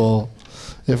helpful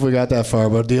if we got that far.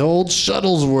 But the old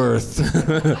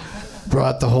Shuttlesworth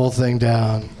brought the whole thing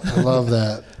down. I love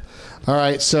that. All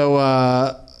right, so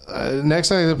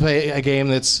next I'm going to play a game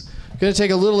that's going to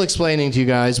take a little explaining to you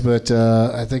guys, but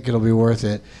I think it'll be worth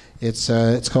it.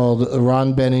 It's called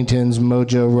Ron Bennington's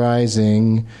Mojo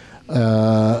Rising,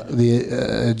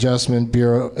 the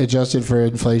Adjusted for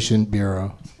Inflation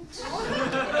Bureau.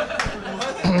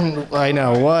 I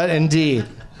know, what indeed.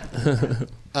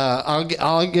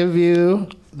 I'll give you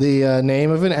the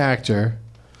name of an actor.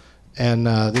 And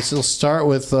this will start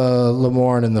with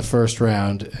Lamorne in the first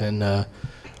round. And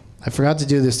I forgot to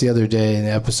do this the other day in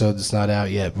the episode that's not out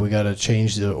yet. But we got to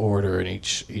change the order in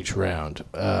each round.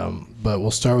 But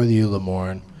we'll start with you,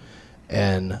 Lamorne,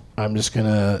 and I'm just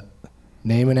gonna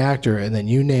name an actor, and then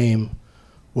you name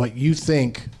what you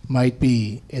think might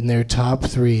be in their top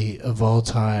 3 of all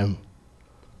time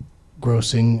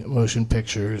grossing motion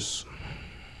pictures,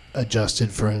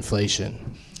 adjusted for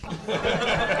inflation.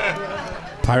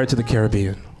 Pirates of the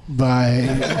Caribbean.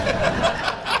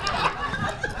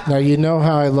 Now you know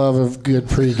how I love a good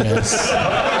pre-guess.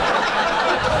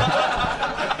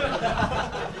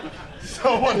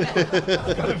 Someone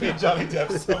gotta be Johnny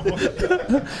Depp.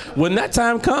 Someone. When that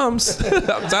time comes,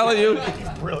 I'm telling you,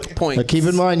 point. But keep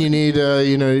in mind, you need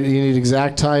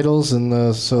exact titles,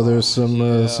 and so there's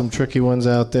some tricky ones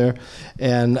out there,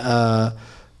 and.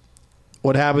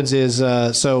 What happens is,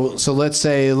 so let's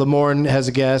say Lamorne has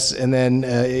a guess, and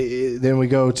then we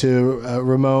go to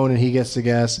Ramon, and he gets to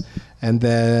guess, and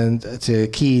then to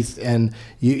Keith, and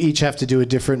you each have to do a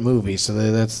different movie. So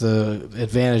that's the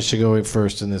advantage to going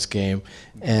first in this game,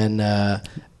 and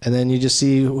then you just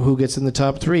see who gets in the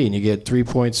top 3, and you get 3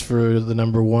 points for the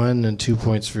number 1, and 2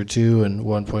 points for 2, and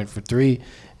 1 point for 3,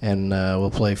 and we'll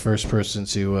play first person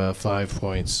to 5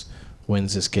 points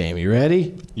wins this game. You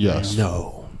ready? Yes.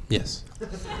 No. Yes.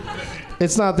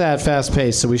 It's not that fast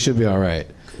paced, so we should be all right.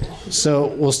 So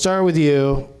we'll start with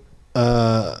you,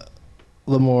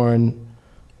 Lamorne.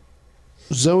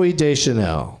 Zooey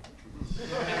Deschanel.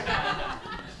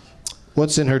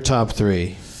 What's in her top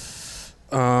 3?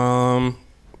 I'm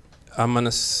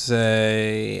gonna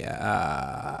say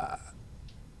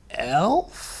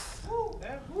Elf.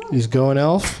 He's going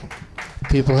Elf.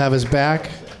 People have his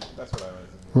back.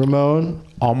 Ramon.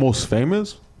 Almost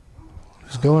Famous?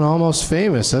 He's going Almost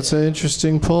Famous. That's an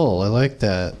interesting pull. I like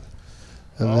that.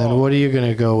 And then what are you going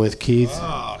to go with, Keith?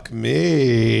 Fuck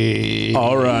me.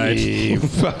 All right. You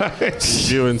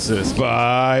insist.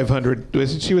 500.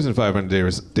 She was in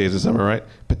 500 Days of Summer, right?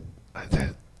 But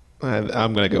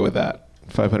I'm going to go with that.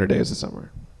 500 Days of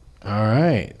Summer. All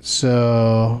right.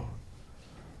 So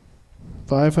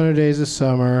 500 Days of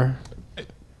Summer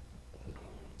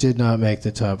did not make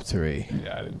the top 3.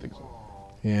 Yeah, I didn't think so.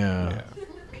 Yeah.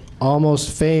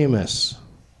 Almost Famous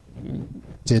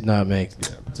did not make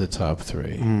the top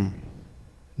 3.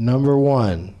 Number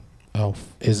 1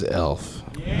 Elf. is Elf.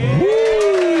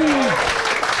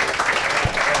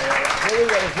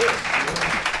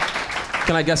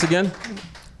 Can I guess again?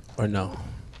 Or no?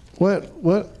 What?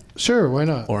 Sure, why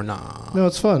not? Or nah? No,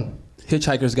 it's fun.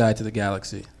 Hitchhiker's Guide to the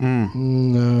Galaxy. No.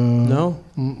 No?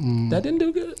 Mm-mm. That didn't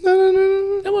do good?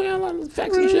 No. That got a lot of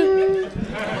facts and shit.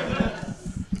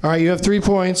 All right, you have 3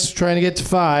 points, trying to get to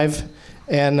 5.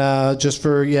 And just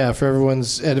for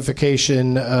everyone's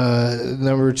edification,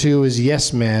 number 2 is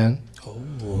Yes Man.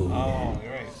 Oh,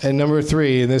 right. And number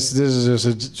 3, and this is just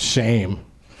a shame,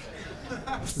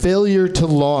 Failure to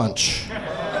Launch. Oh,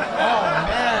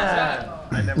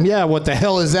 man. Yeah, what the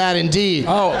hell is that indeed?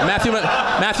 Oh, Matthew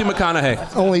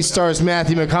McConaughey. Only stars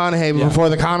Matthew McConaughey before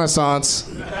the Connaissance.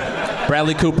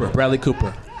 Bradley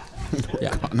Cooper.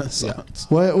 Yeah.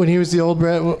 What, when he was the old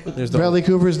Bradley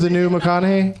Cooper's the new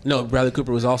McConaughey? No, Bradley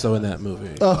Cooper was also in that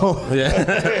movie. Oh.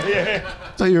 Yeah.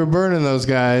 Thought you were burning those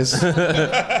guys.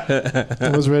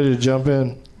 I was ready to jump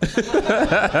in.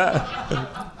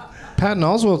 Patton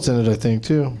Oswalt's in it, I think,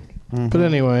 too. Mm-hmm. But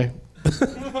anyway.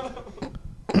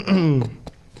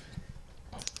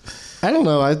 I don't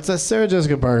know. Sarah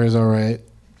Jessica Parker's all right.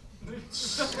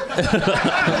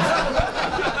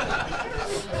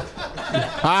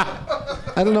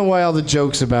 I don't know why all the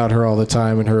jokes about her all the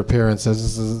time and her appearance.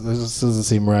 This doesn't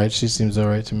seem right. She seems all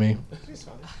right to me.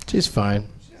 She's fine.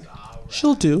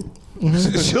 She'll do.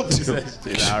 She'll do.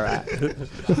 All right.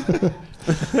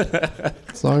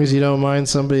 As long as you don't mind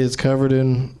somebody that's covered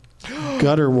in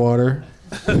gutter water.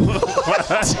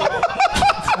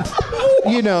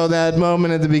 You know that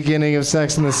moment at the beginning of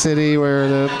Sex and the City where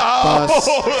the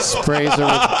bus sprays her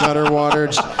with gutter water.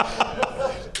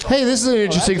 Hey, this is an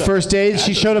interesting first date.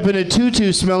 She showed up in a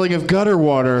tutu smelling of gutter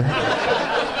water.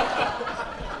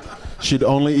 She'd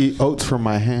only eat oats from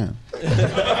my hand.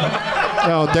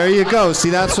 Oh, there you go. See,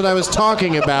 that's what I was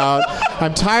talking about.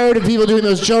 I'm tired of people doing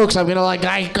those jokes. I'm gonna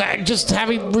I just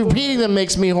repeating them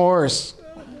makes me hoarse.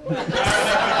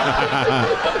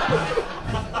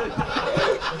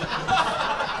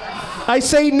 I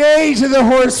say nay to the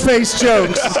horse face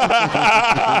jokes.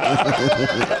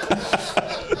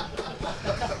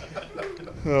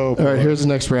 All right, here's the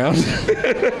next round.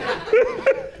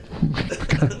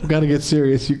 We gotta get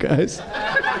serious, you guys.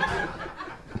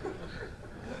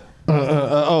 We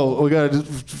gotta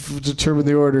determine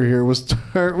the order here. We'll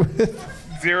start with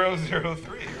 003.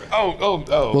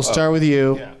 Oh. We'll start with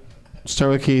you. Yeah.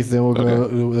 Start with Keith, then we'll go.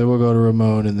 Then we'll go to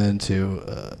Ramon, and then to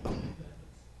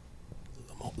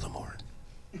Lamorne.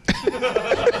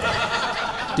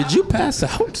 Did you pass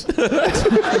out?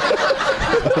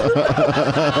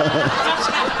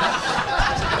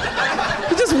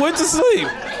 He just went to sleep.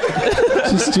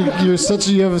 You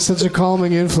have such a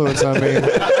calming influence on me.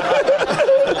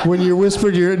 When you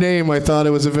whispered your name, I thought it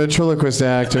was a ventriloquist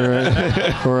act or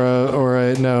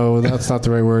a no, that's not the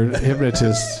right word.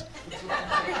 Hypnotist.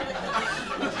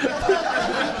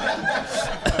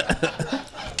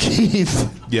 Keith.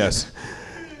 Yes.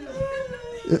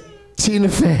 Tina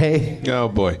Fey. Oh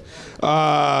boy.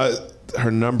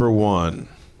 Her number one.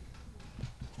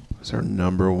 What's her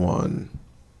number one?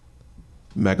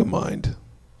 Megamind.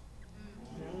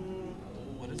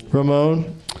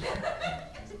 Ramon.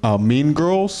 Mean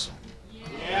Girls.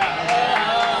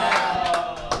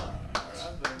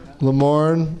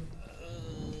 Lamorne.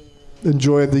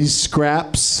 Enjoy these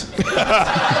scraps.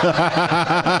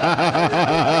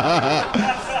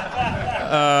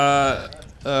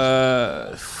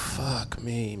 Fuck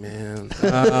me, man.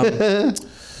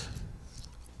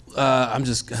 I'm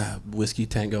just Whiskey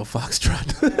Tango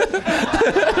Foxtrot.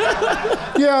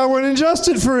 Yeah, when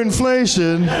adjusted for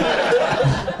inflation.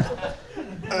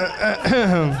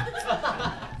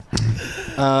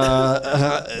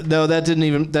 No, that did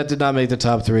not make the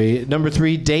top 3. Number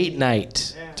 3, Date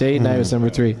Night. Date Night was number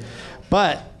 3.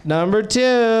 But number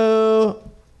 2,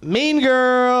 Mean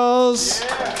Girls.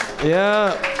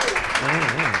 Yeah.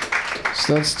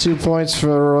 So that's 2 points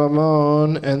for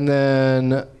Ramon, and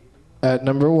then at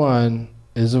number 1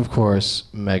 is of course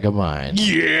Megamind.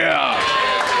 Yeah.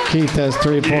 Keith has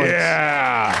 3 points.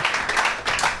 Yeah.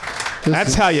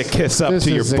 That's how you kiss up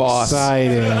to your boss.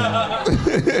 Exciting.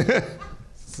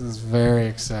 This is very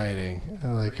exciting. I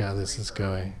like how this is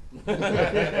going.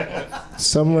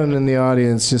 Someone in the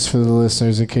audience, just for the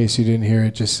listeners, in case you didn't hear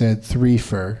it, just said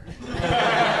threefer.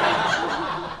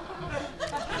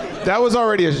 That was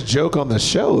already a joke on the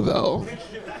show, though.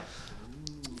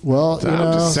 Well,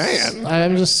 I'm just saying.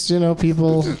 I'm just,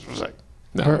 people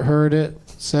heard it,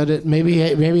 said it. Maybe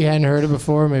he hadn't heard it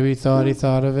before. Maybe he thought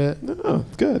of it. No,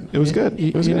 good. It was good.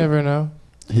 You never know.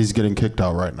 He's getting kicked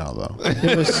out right now, though.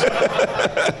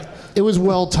 It was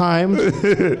well timed.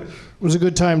 It was a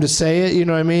good time to say it. You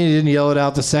know what I mean? He didn't yell it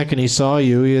out the second he saw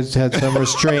you. He just had some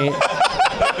restraint.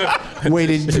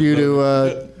 Waited for you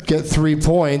to get 3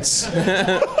 points. All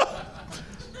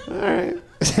right.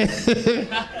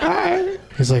 All right.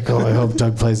 He's like, I hope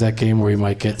Doug plays that game where he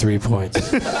might get 3 points.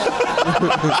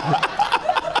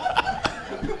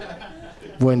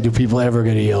 When do people ever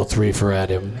get to yell threefer at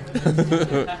him?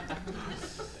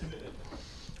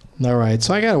 All right,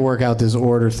 so I got to work out this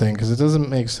order thing because it doesn't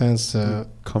make sense to.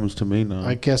 Comes to me now.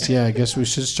 I guess we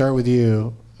should start with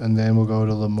you, and then we'll go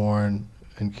to Lamorne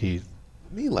and Keith.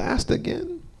 Me last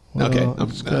again? Well, okay.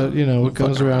 What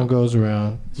goes around goes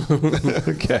around.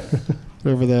 Okay.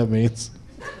 Whatever that means.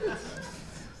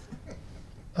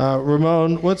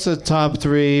 Ramon, what's a top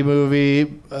 3 movie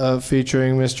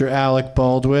featuring Mr. Alec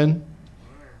Baldwin?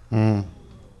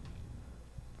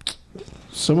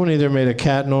 Someone either made a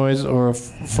cat noise or a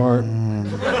fart.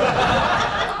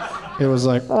 It was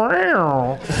like.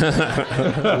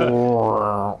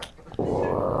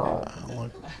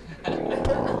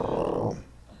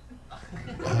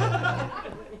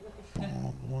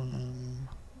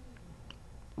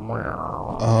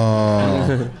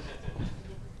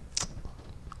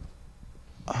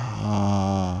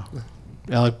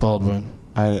 Alec Baldwin.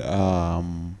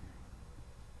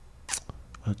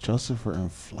 Adjusted for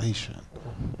inflation.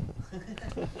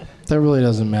 That really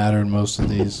doesn't matter in most of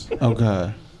these.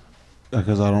 Okay.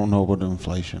 Because I don't know what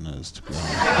inflation is, to be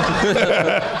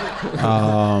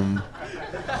honest.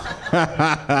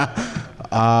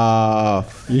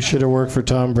 You should have worked for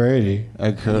Tom Brady.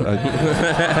 I could.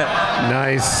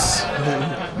 Nice.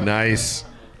 Nice.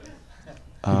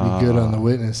 You'd be good on the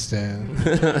witness stand.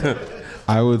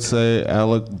 I would say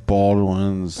Alec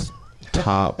Baldwin's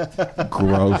top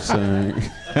grossing.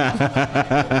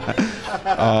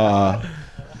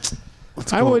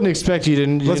 I wouldn't expect you to.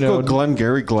 Let's go Glenn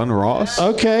Ross.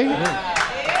 Okay.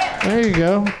 There you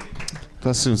go.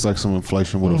 That seems like some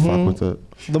inflation would have fucked with it.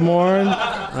 Lamorne.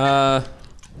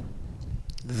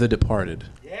 The Departed.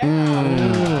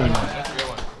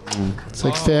 It's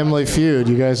like Family Feud.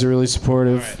 You guys are really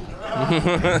supportive.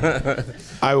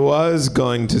 I was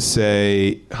going to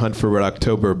say Hunt for Red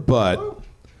October, but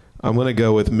I'm going to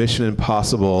go with Mission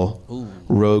Impossible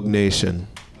Rogue Nation.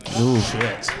 Ooh,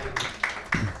 shit.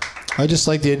 I just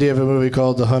like the idea of a movie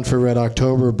called The Hunt for Red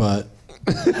October, but.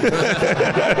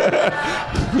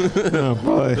 Oh,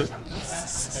 boy.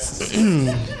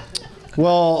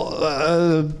 Well,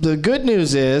 the good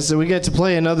news is that we get to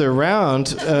play another round.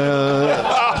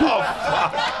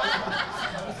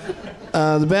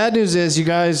 The bad news is you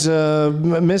guys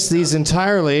missed these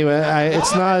entirely.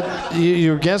 It's not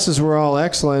your guesses were all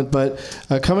excellent, but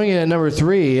coming in at number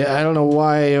 3, I don't know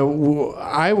why.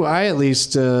 I at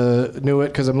least knew it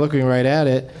because I'm looking right at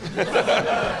it.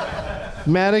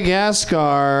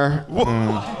 Madagascar,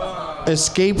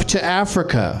 Escape to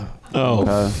Africa. Oh,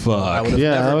 fuck.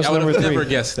 That was number 3. Never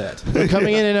guessed that.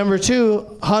 Coming in at number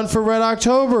 2, Hunt for Red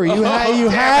October. You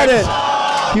had it.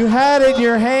 You had it in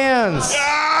your hands.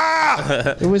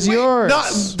 It was yours. Not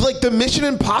like the Mission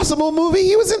Impossible movie.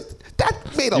 He was in. That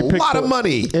made a lot of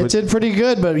money. It did pretty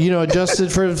good, but adjusted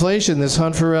for inflation, this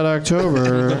Hunt for Red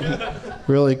October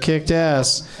really kicked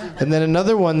ass. And then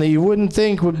another one that you wouldn't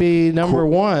think would be number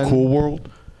 1. Cool World?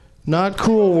 Not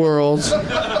Cool World.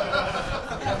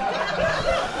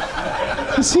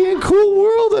 Is he in Cool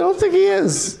World? I don't think he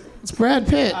is. It's Brad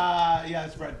Pitt. Yeah,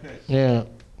 it's Brad Pitt. Yeah.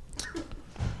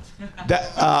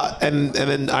 That and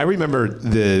then I remember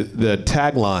the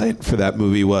tagline for that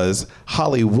movie was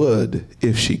Hollywood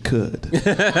if she could.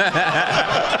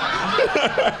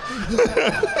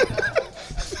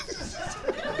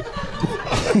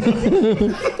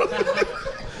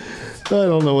 I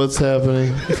don't know what's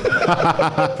happening.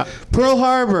 Pearl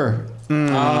Harbor.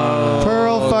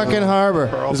 Pearl fucking Harbor.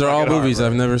 These are all movies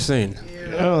I've never seen.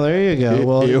 Oh, there you go.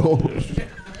 Well,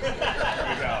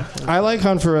 I like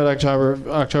Hunt for Red October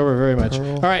very much.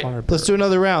 All right, let's do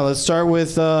another round. Let's start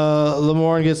with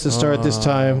Lamorne gets to start this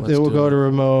time. Then we'll go to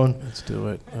Ramon. Let's do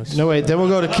it. No, wait. Then we'll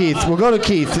go to Keith. We'll go to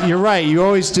Keith. You're right. You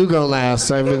always do go last.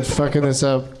 I've been fucking this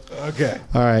up. Okay.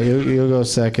 All right, you'll go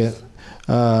second.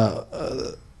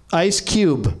 Ice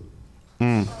Cube.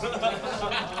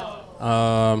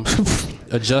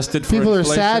 Adjusted for People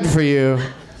inflation. are sad for you.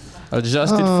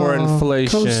 Adjusted for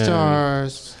inflation.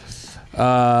 Co-stars.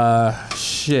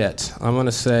 Shit. I'm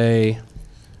gonna say.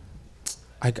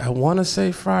 I want to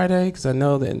say Friday because I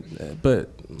know that,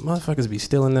 but motherfuckers be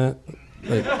stealing that.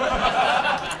 Like,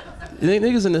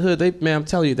 niggas in the hood, I'm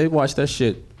telling you, they watch that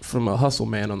shit from a hustle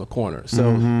man on the corner. So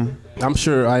I'm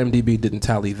sure IMDb didn't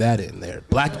tally that in there.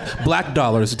 Black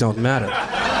dollars don't matter,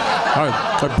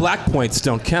 or black points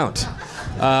don't count.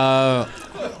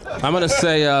 I'm gonna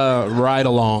say Ride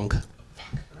Along.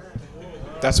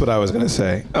 That's what I was gonna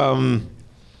say.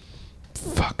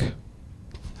 Fuck.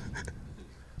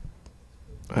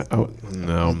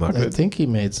 No, I'm not I good. think he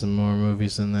made some more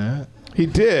movies than that. He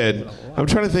did. I'm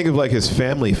trying to think of like his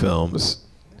family films,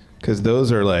 because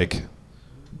those are like.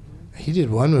 He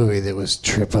did one movie that was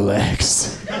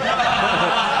XXX.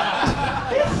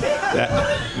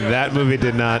 That movie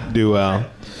did not do well.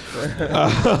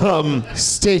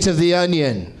 State of the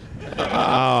Onion.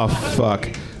 Oh fuck.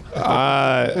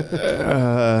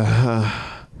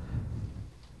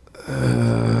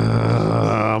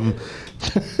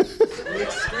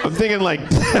 I'm thinking like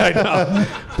I know. I'm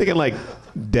thinking like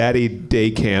Daddy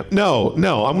Day Camp. No. I'm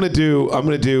gonna do.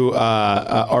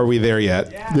 Are We There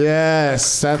Yet?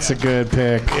 Yes, that's a good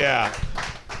pick. Yeah.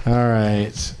 All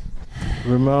right,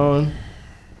 Ramon.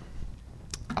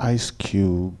 Ice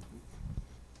Cube.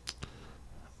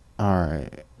 All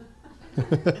right.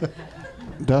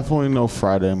 Definitely no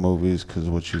Friday movies because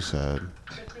what you said.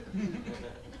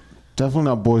 Definitely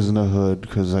not Boys in the Hood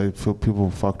because I feel people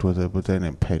fucked with it, but they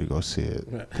didn't pay to go see it.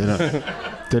 They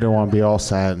didn't want to be all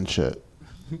sad and shit.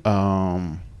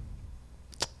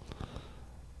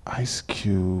 Ice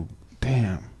Cube.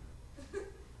 Damn.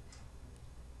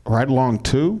 Ride Along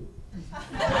 2?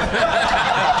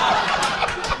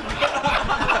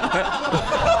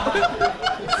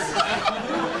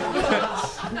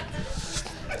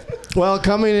 Well,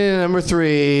 coming in at number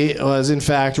 3 was in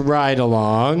fact Ride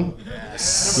Along.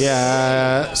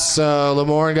 Yeah, so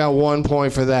Lamorne got 1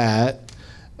 point for that,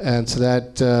 and so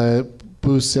that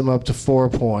boosts him up to 4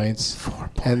 points. 4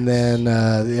 points. And then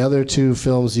the other 2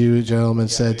 films you gentlemen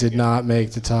said did not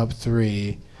make the top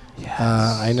 3. Yes.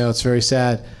 I know it's very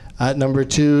sad. At number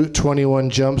 2, 21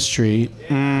 Jump Street.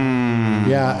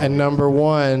 Yeah, and number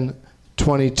 1,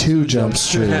 22 Jump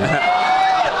Street.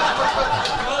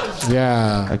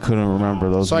 Yeah. I couldn't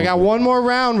remember those. So I got one more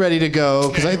round ready to go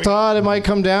because I thought it might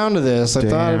come down to this. I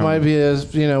thought it might be,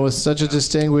 with such a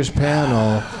distinguished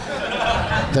panel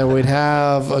that we'd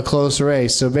have a close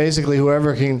race. So basically,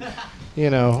 whoever can,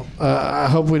 I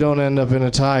hope we don't end up in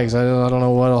a tie because I don't know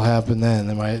what'll happen then.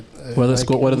 They might. What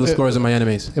are the scores of my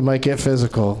enemies? It might get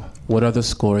physical. What are the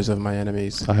scores of my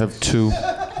enemies? I have 2. You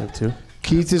have 2?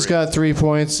 Keith has got 3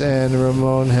 points and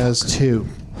Ramon has 2.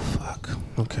 Fuck.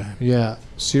 Okay. Yeah.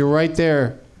 So you're right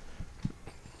there.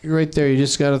 You're right there. You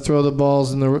just got to throw the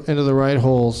balls into the right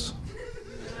holes.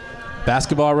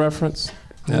 Basketball reference?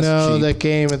 That's no, cheap. that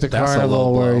game at the That's a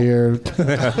carnival low where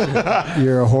blow.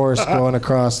 you're a horse going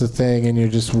across the thing and you're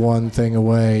just one thing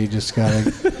away. You just gotta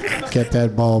get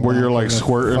that ball. Where back you're like in the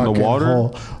squirting the fucking water?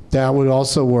 hole. That would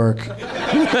also work.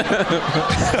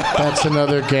 That's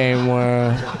another game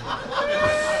where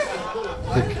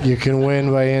you can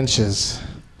win by inches.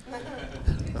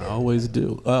 I always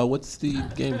do. What's the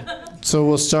game? So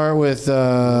we'll start with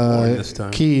this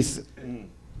time. Keith.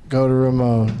 Go to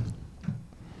Ramon.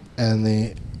 And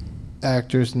the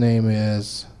actor's name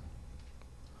is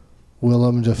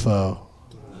Willem Dafoe.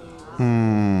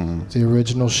 The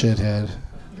original shithead.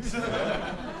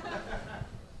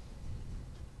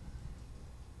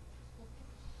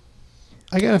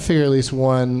 I gotta figure at least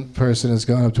one person has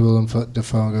gone up to Willem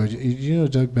Dafoe and go, you know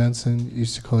Doug Benson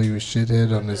used to call you a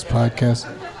shithead on his podcast?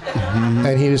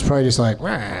 And he was probably just like,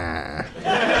 "Wah."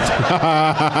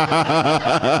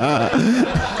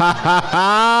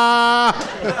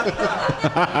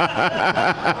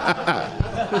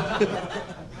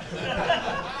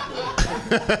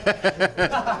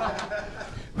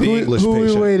 English who are we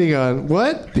patient. waiting on?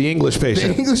 What? The English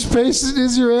patient. The English patient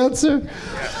is your answer? That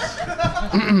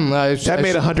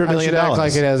made $100 million. I should act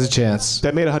like it has a chance.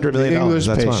 That made $100 million. English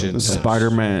That's fine. patient.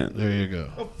 Spider-Man. There you go.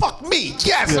 Oh, fuck me.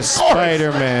 Yes, The of course.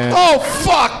 Spider-Man. Oh,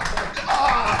 fuck.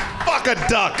 Fuck a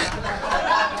duck.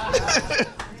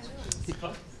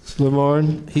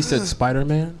 Lamorne? He said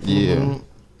Spider-Man? Yeah.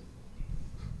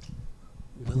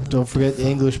 Don't forget the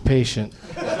English patient.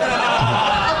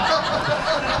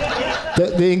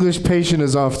 The English patient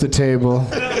is off the table.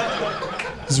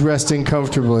 He's resting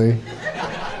comfortably.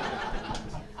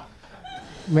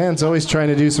 Man's always trying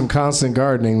to do some constant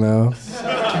gardening, though.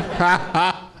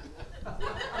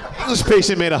 English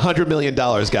patient made $100 million,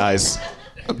 guys.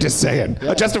 I'm just saying.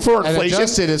 Adjusted for inflation,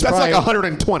 adjusted, it's that's probably- like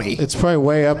 120. It's probably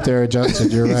way up there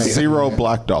adjusted, you're right. $0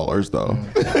 black dollars, though.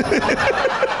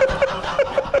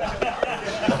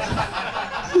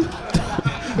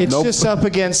 It's just up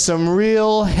against some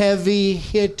real heavy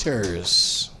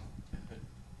hitters.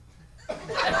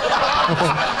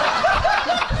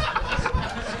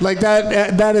 Like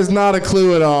that is not a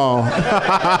clue at all.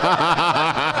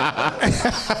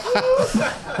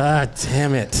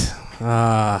 Damn it.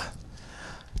 I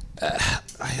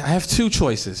have two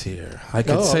choices here. I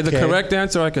could say the correct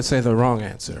answer, or I could say the wrong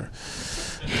answer.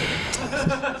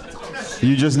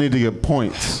 You just need to get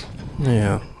points.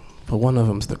 Yeah. But one of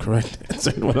them's the correct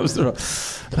answer. One of them's the wrong.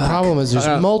 The problem is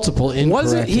there's multiple incorrect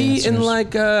Wasn't he answers. in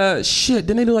like shit?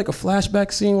 Didn't they do like a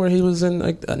flashback scene where he was in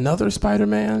like another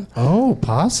Spider-Man? Oh,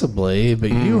 possibly,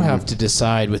 but you have to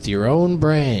decide with your own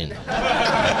brain.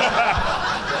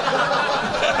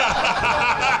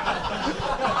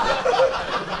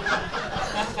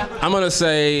 I'm gonna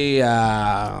say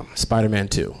Spider-Man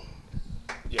 2.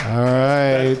 All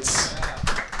right.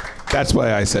 That's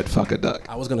why I said fuck a duck.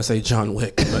 I was gonna say John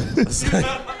Wick,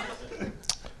 but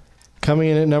Coming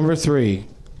in at number 3,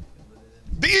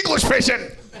 The English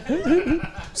patient.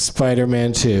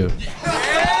 Spider-Man 2.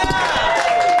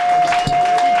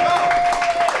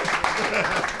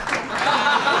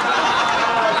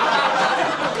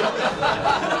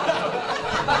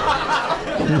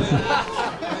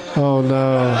 Oh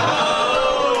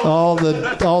no. All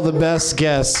the best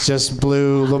guests just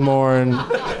blew Lamorne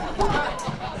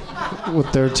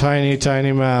with their tiny,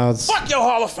 tiny mouths. fuck your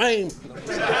Hall of Fame.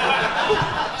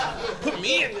 Put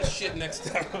me in this shit next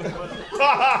time.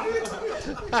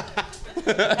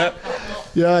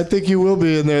 Yeah, I think you will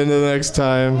be in there the next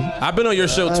time. I've been on your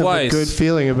show I have a twice. good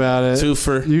feeling about it. 2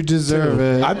 for You deserve 2.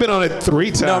 it. I've been on it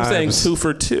 3 times. No, I'm saying 2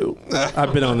 for 2.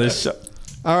 I've been on this show.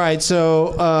 All right,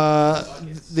 so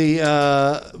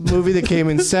the movie that came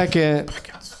in second,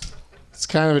 it's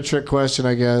kind of a trick question,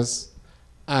 I guess.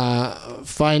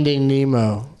 Finding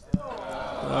Nemo.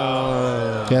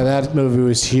 Yeah, that movie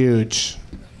was huge.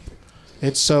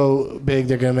 It's so big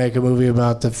they're going to make a movie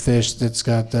about the fish that's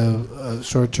got the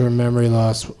short-term memory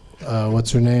loss. What's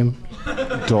her name?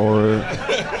 Dory.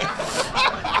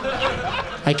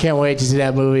 I can't wait to see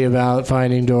that movie about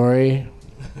Finding Dory.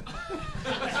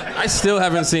 I still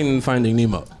haven't seen Finding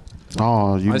Nemo.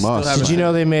 Oh, you I still must. haven't- Did you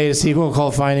know they made a sequel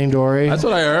called Finding Dory? That's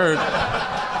what I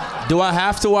heard. Do I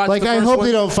have to watch Like, the I first hope one?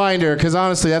 they don't find her, because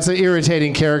honestly, that's an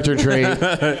irritating character trait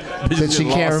that she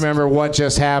can't remember what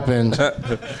just happened.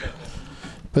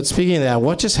 But speaking of that,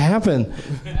 what just happened?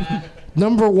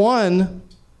 Number 1,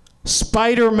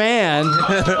 Spider-Man.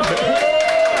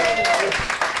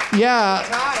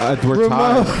 Yeah, We're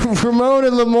tied. Ramon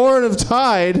and Lamorne have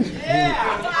tied.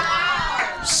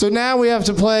 So now we have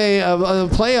to play a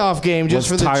playoff game just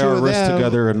Let's for the tie two our of wrists them.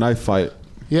 together in a knife fight.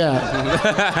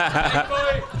 Yeah.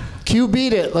 Q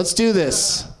beat it. Let's do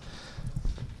this.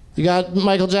 You got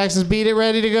Michael Jackson's Beat It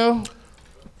ready to go?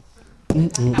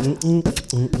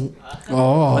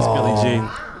 Oh, That's Billie Jean.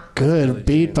 Good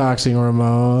beatboxing,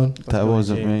 Ramon. That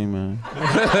wasn't me, man.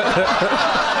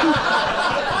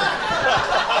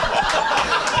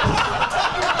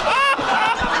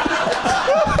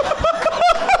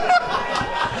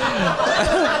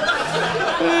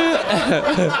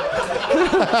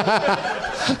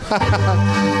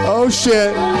 Oh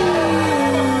shit.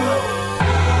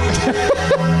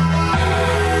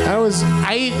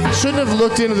 I shouldn't have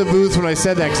looked into the booth when I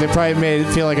said that because it probably made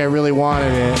it feel like I really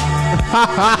wanted it.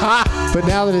 But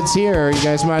now that it's here, you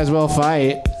guys might as well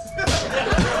fight.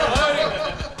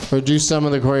 Or do some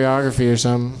of the choreography or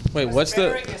something. Wait, what's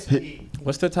the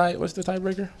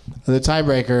tiebreaker? The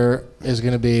tiebreaker is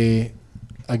going to be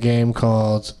a game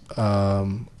called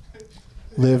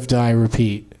Live, Die,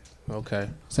 Repeat. Okay.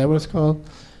 Is that what it's called?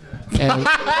 And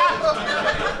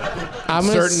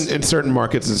in certain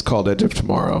markets, it's called Edge of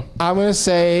Tomorrow. I'm going to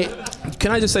say...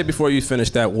 Can I just say before you finish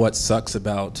that, what sucks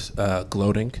about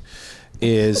gloating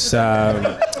is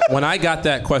when I got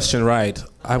that question right,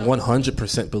 I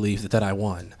 100% believe that I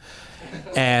won.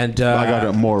 And I got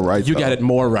it more right. You got it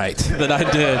more right than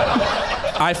I did.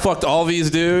 I fucked all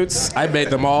these dudes. I made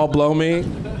them all blow me,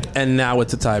 and now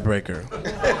it's a tiebreaker.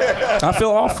 I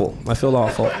feel awful.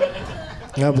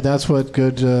 Yeah, but that's what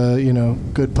good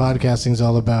podcasting is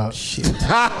all about. Shit.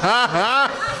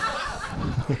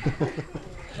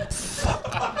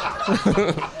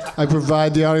 I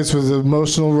provide the audience with an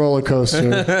emotional roller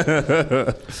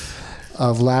coaster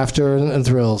of laughter and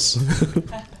thrills.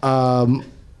 I'm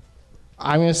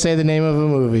going to say the name of a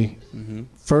movie. Mm-hmm.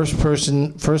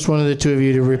 First one of the two of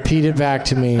you to repeat it back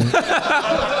to me.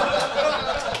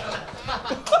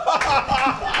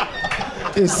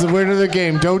 It's the winner of the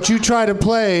game. Don't you try to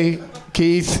play,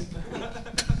 Keith.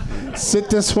 Sit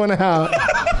this one out.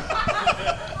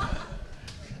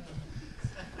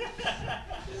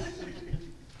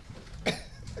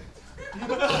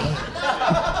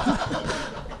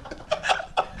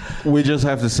 We just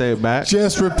have to say it back?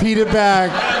 Just repeat it back.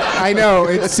 I know,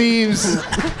 it seems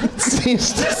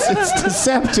it's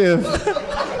deceptive.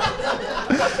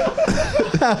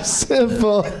 How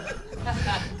simple.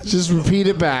 Just repeat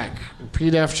it back.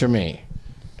 Repeat after me.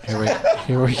 Here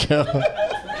we go.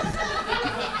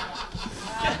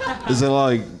 Is it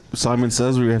like Simon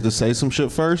Says where you have to say some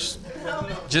shit first?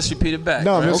 Just repeat it back.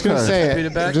 No, I'm right? just going to say Repeat it.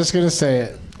 it back? I'm just going to say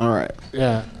it. All right.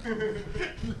 Yeah.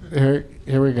 Here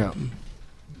we go.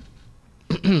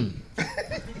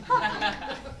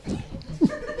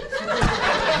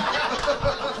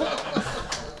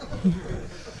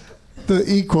 The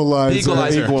Equalizer.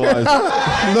 Lamorne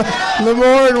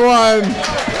won.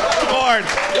 Lamorne.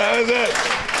 That was it.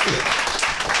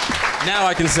 Now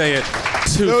I can say it.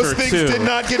 Those things did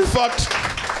not get fucked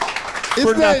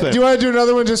for nothing. Do you want to do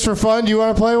another one just for fun? Do you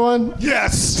want to play one?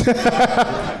 Yes.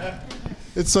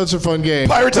 It's such a fun game.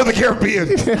 Pirates of the Caribbean.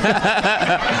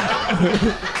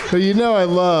 But you know I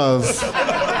love.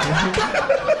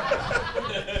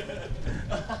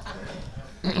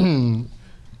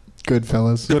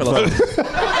 Goodfellas.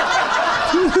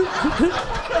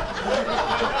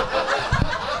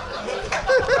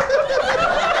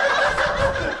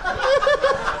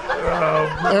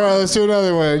 All right, let's do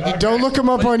another one. You don't look them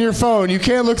up on your phone. You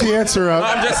can't look the answer up.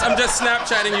 I'm just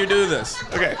Snapchatting you do this.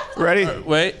 Okay, ready?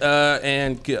 Wait,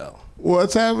 and go.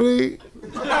 What's happening?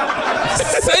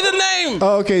 Say the name.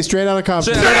 Oh, okay, Straight Outta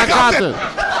Compton. Straight Outta Compton.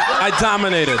 I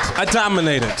dominated.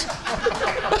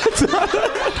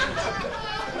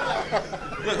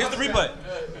 Look, here's the replay.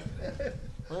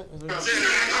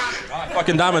 I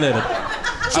fucking dominated.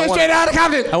 Straight Outta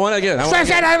Compton. I won again.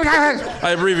 Straight Outta Compton.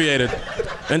 I abbreviated.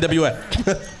 NWA.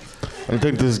 I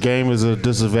think this game is a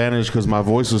disadvantage because my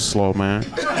voice is slow, man.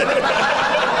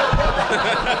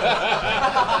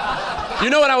 You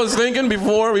know what I was thinking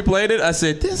before we played it? I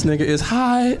said, this nigga is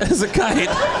high as a kite.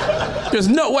 There's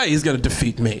no way he's going to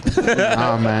defeat me.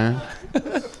 Nah, man.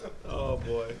 Oh,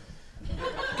 boy.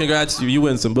 Congrats, you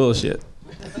win some bullshit.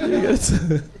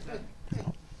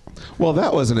 Well,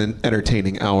 that was an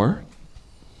entertaining hour.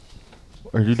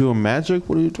 Are you doing magic?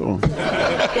 What are you doing?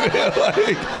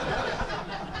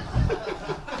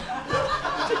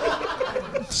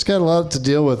 Just got a lot to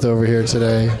deal with over here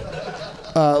today.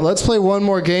 Let's play one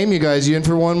more game, you guys. You in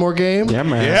for one more game? Yeah,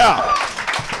 man. Yeah.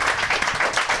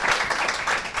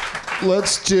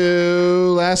 Let's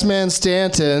do Last Man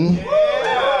Stanton.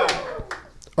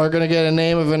 Are going to get a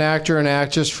name of an actor and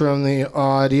actress from the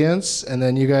audience, and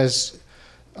then you guys,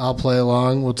 I'll play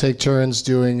along. We'll take turns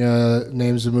doing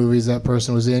names of movies that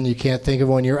person was in. You can't think of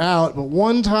one, you're out. But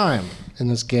one time in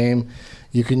this game,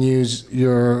 You can use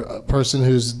your person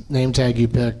whose name tag you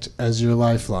picked as your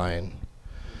lifeline.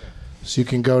 So you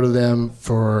can go to them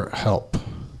for help.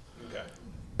 Okay.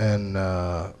 And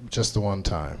just the one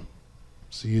time.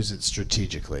 So use it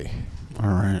strategically. All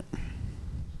right.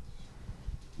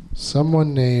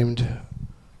 Someone named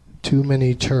Too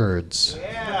Many Turds.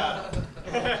 Yeah.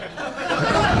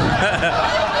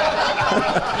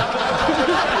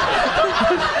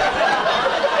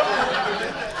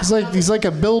 He's like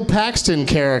a Bill Paxton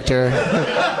character.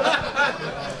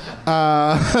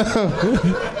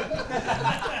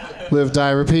 Live, die,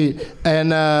 repeat.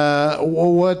 And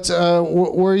where'd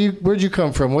you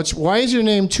come from? Why is your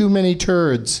name Too Many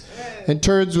Turds? And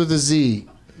turds with a Z.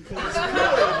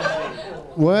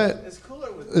 What?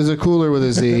 Is it cooler with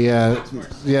a Z? Yeah,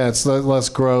 yeah. It's less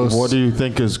gross. What do you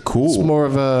think is cool? It's more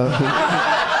of a.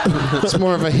 It's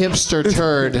more of a hipster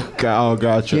turd. Oh,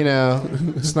 gotcha. You know,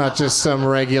 it's not just some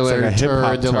regular like a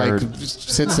hip-hop turd that turd. like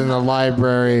sits in the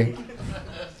library.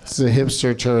 It's a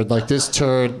hipster turd. Like this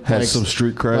turd has some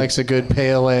street cred. Likes a good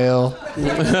pale ale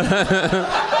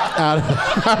out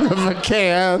of a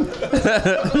can.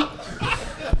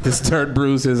 This turd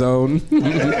brews his own.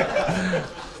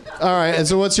 All right, and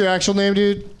so what's your actual name,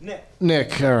 dude?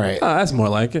 Nick. All right. Oh, that's more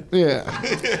like it. Yeah.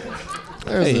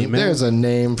 There's a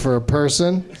name for a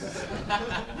person.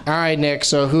 All right, Nick.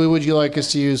 So who would you like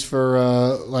us to use for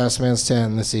Last Man's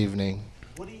 10 this evening?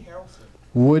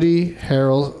 Woody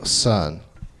Harrelson.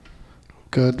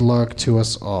 Good luck to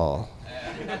us all.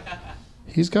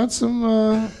 He's got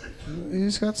some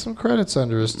credits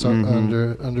under his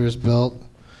under his belt.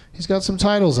 He's got some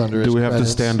titles under his. Do we have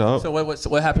credits. to stand up? So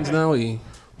what happens now?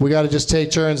 We got to just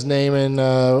take turns naming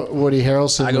Woody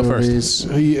Harrelson I go movies.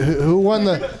 first. Who won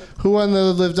the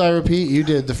Live, Die, Repeat? You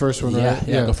did the first one, right?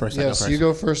 Yeah, I go first. Yes, you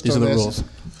go first. These on are the this. rules.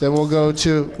 Then we'll go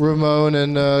to Ramon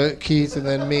and Keith, and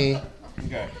then me.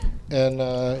 Okay. And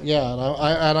I'm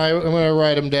going to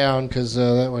write them down because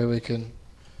that way we can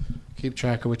keep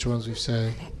track of which ones we've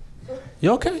said.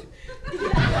 You okay?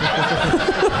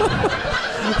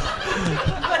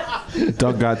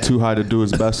 Doug got too high to do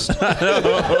his best.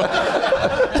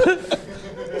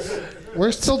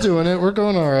 We're still doing it. We're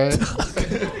going all right.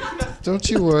 Don't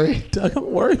you worry. Doug, I'm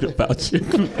worried about you.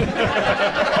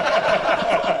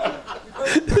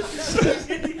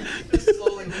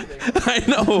 I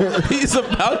know. He's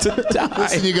about to die.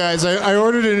 Listen, you guys, I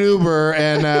ordered an Uber,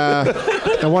 and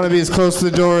I want to be as close to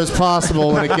the door as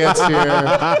possible when it gets here.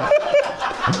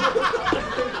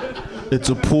 It's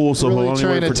a pool, so really we'll only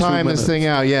trying wait to for 2 time minutes. this thing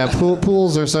out. Yeah,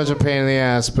 pools are such a pain in the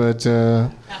ass, but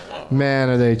man,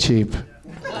 are they cheap.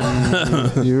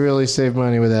 You really save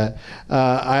money with that.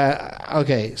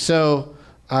 Okay, so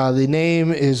the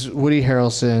name is Woody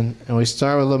Harrelson, and we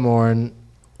start with Lamorne.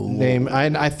 Name.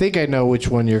 I think I know which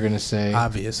one you're going to say.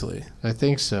 Obviously. I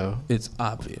think so. It's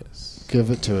obvious. Give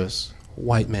it to us.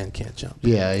 White man can't jump.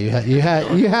 Yeah, you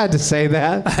had to say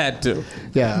that. I had to.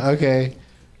 Yeah, okay.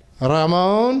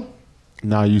 Ramon.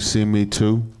 Now you see me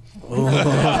too.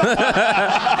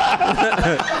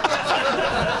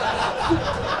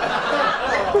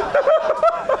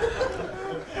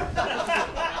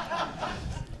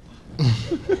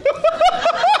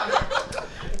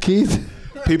 Keith.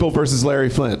 People versus Larry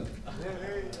Flint.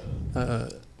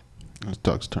 It's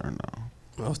Doug's turn now.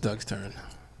 Well, it's Doug's turn.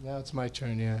 Now it's my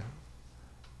turn, yeah.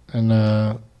 And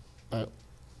I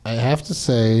have to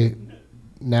say,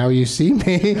 now you see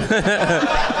me.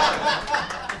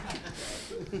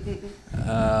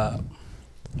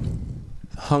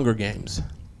 Hunger Games.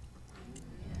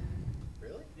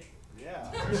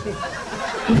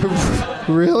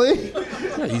 Really?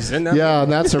 Yeah, he's in there. Yeah,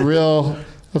 and that's a real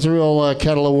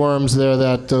kettle of worms there.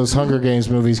 Those Hunger Games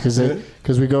movies,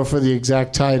 because we go for the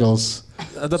exact titles.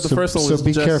 The first one was so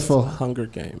be just careful. Hunger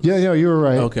Games. Yeah, you were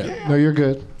right. Okay. No, you're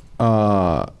good.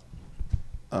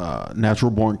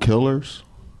 Natural Born Killers.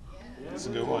 That's a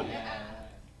good one.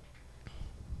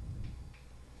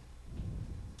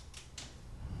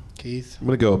 Keith. I'm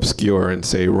gonna go obscure and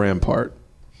say Rampart.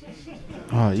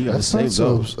 Oh, you gotta That's not save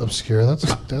so those. obscure.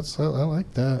 That's I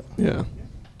like that. Yeah.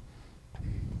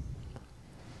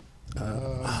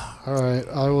 All right,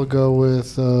 I will go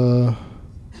with. How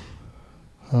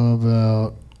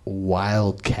about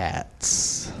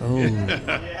Wildcats? Oh.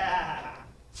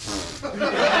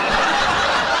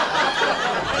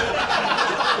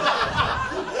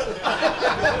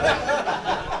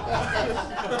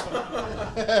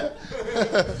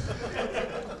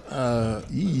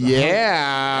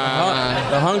 Yeah.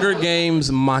 The Hunger Games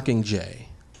Mockingjay.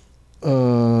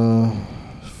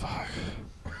 Fuck.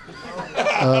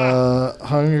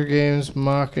 Hunger Games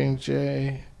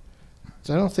Mockingjay.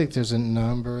 I don't think there's a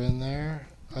number in there.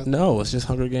 No, it's just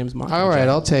Hunger Games Mockingjay. All right,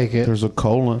 I'll take it. There's a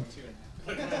colon.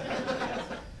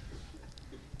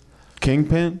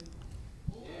 Kingpin?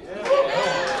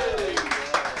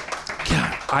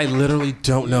 God, I literally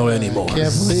don't know anymore. Can't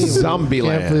believe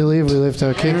Zombieland. Can't believe we left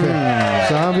out Kingpin.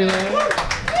 Zombieland.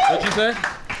 What'd you say?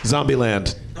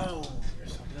 Zombieland.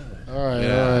 All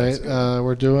right.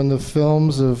 We're doing the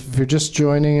films of. If you're just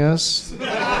joining us,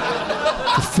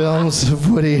 the films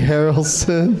of Woody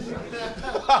Harrelson.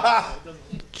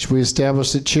 We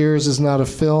established that Cheers is not a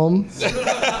film.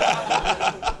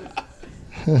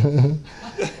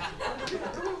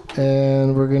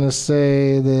 And we're going to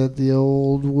say that the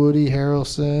old Woody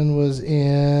Harrelson was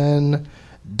in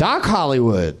Doc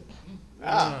Hollywood.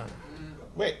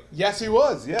 Wait, yes, he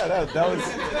was. Yeah, that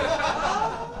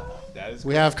was.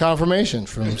 We have confirmation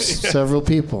from several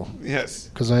people. Yes.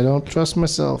 Because I don't trust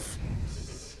myself.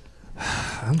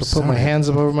 I'm put my hands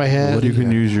up over my head. You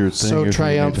can use your thing So if you need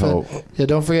triumphant. help. Yeah,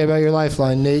 don't forget about your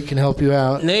lifeline. Nate can help you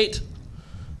out. Nate,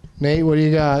 Nate, what do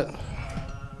you got?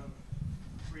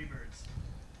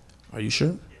 are you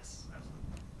sure? Yes.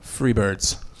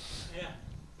 Freebirds.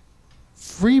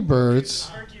 Freebirds.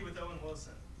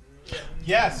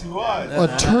 Yes, he was.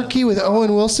 A turkey with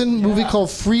Owen Wilson? Movie called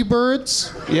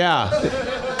Freebirds? Yeah.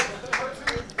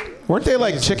 Weren't they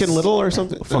like Chicken Little or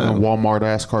something? Fucking Walmart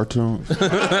ass cartoons.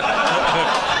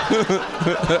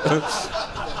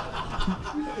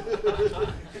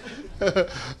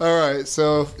 All right,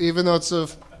 so even though it's a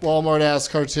Walmart ass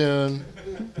cartoon,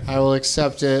 I will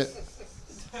accept it.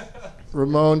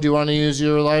 Ramon, do you want to use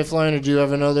your lifeline, or do you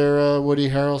have another Woody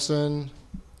Harrelson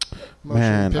motion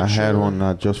Man, I had picture? one and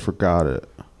I just forgot it.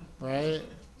 Right?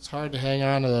 It's hard to hang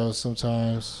on to those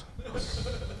sometimes.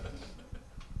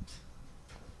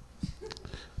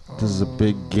 This is a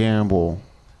big gamble.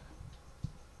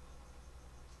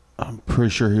 I'm pretty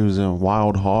sure he was in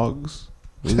Wild Hogs.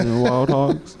 Was he in Wild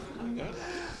Hogs?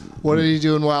 What did he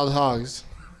do in Wild Hogs?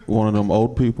 One of them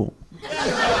old people.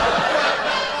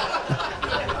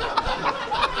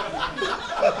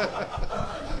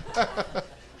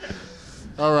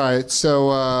 All right,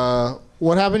 so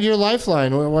what happened to your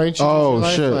lifeline? Why didn't you use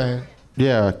your shit. lifeline?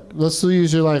 Yeah, Let's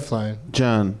use your lifeline.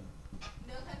 John.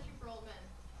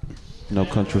 No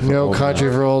Country for No Old Country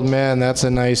Men. for Old Men. That's a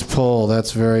nice pull.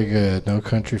 That's very good. No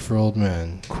Country for Old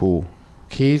Men. Cool.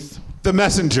 Keith? The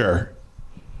Messenger.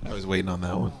 I was waiting on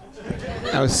that one.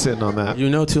 I was sitting on that. You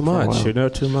know too much. You know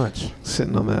too much.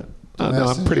 Sitting on that. No,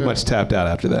 I'm pretty much tapped out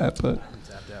after that, but.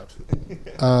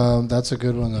 That's a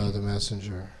good one, though, The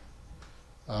Messenger.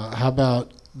 How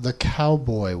about The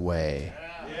Cowboy Way?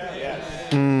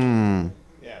 Mm.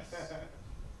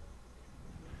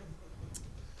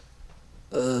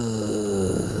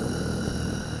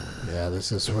 Yeah,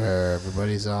 this is where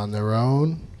everybody's on their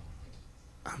own.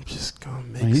 I'm just gonna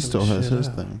make. He some still has shit his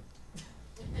up. thing.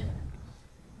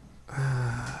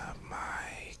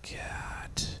 My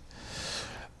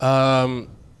God.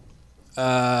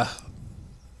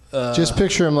 Just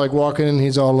picture him like walking in,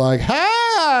 he's all like,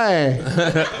 "Hi!"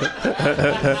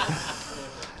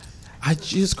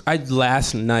 I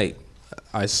last night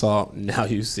I saw Now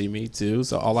You See Me too,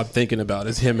 so all I'm thinking about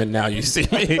is him and Now You See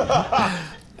Me.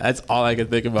 That's all I can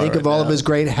think about. Think right of all now. of his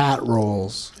great hat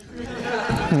rolls.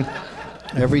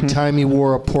 Every time he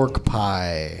wore a pork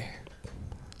pie.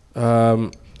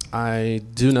 I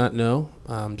do not know.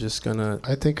 I'm just gonna.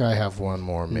 I think I have one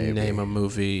more, maybe. Name a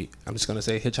movie. I'm just gonna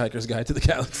say Hitchhiker's Guide to the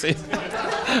Galaxy.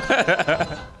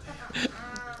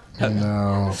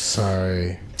 No,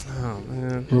 sorry. Oh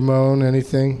man. Ramon,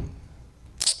 anything?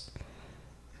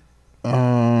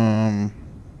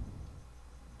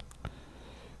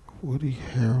 Woody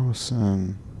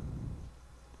Harrelson.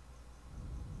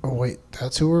 Oh wait,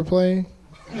 that's who we're playing?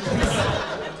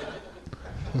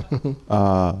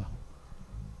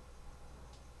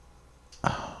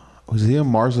 Was he in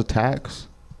Mars Attacks?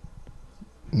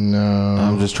 No.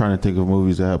 I'm just trying to think of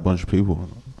movies that had a bunch of people in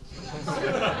them.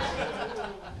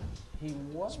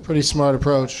 It's a pretty smart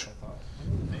approach.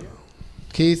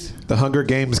 Keith? The Hunger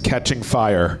Games Catching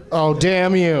Fire. Oh,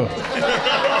 damn you.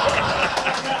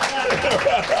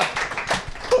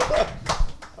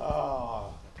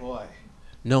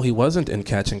 No, he wasn't in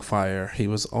Catching Fire. He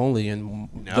was only in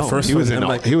the first he was one. in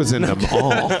I'm all- he was in them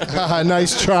all.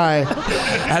 Nice try.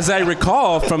 As I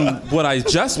recall from what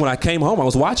when I came home, I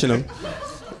was watching him.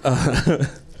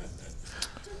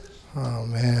 Oh,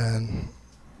 man.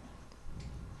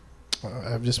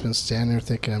 I've just been standing there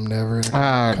thinking I'm never going to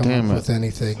come up with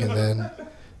anything, and then,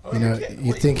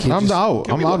 you think you I'm out.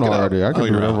 I'm out already. I can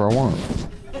do whatever I want.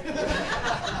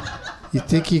 You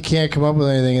think you can't come up with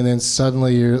anything, and then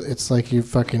suddenly it's like you're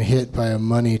fucking hit by a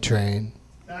money train.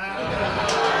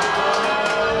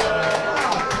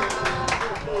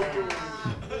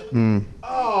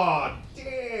 Oh,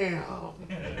 damn.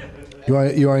 You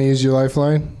want to use your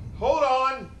lifeline? Hold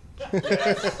on.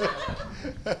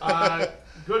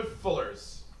 Good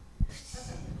Fullers.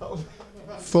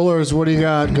 Fullers, what do you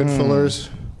got? Good Fullers.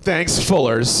 Thanks,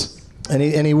 Fullers.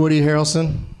 Any Woody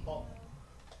Harrelson?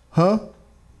 Huh?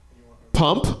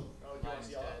 Pump?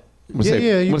 I'm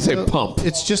gonna say pump.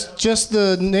 It's just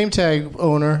the name tag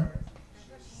owner.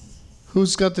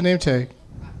 Who's got the name tag?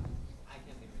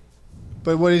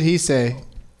 But what did he say?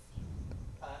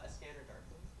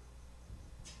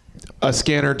 A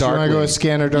Scanner Do you Darkly. want to go with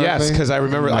Scanner Darkly? Yes, because I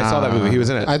remember I saw that movie. He was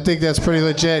in it. I think that's pretty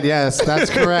legit. Yes, that's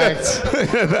correct.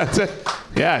 That's it.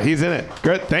 Yeah, he's in it.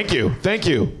 Good. Thank you.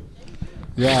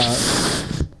 Yeah.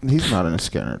 He's not in a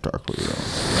Scanner Darkly, though.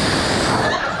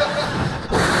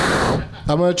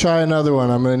 I'm going to try another one.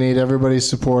 I'm going to need everybody's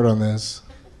support on this.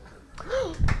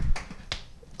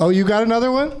 Oh, you got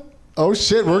another one? Oh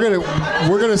shit, we're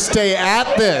gonna stay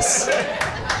at this.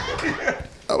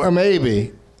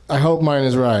 Maybe. I hope mine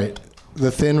is right. The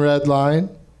Thin Red Line.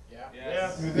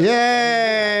 Yeah.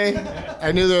 Yay!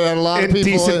 I knew there were a lot of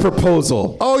people. Indecent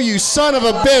Proposal. Oh, you son of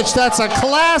a bitch! That's a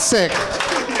classic.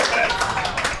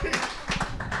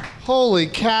 Holy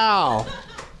cow!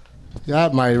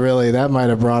 That might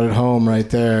have brought it home right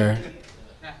there.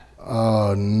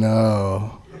 Oh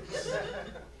no.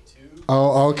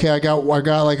 Oh, okay. I got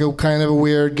like a kind of a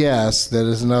weird guess. That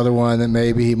is another one that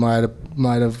maybe he might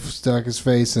have stuck his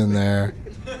face in there.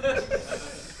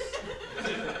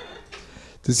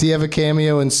 Does he have a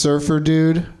cameo in Surfer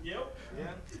Dude? Yep. Yeah.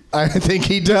 I think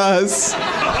he does.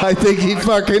 I think he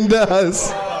fucking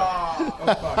does.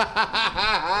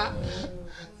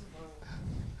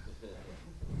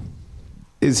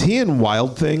 Is he in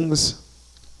Wild Things?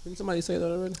 Didn't somebody say that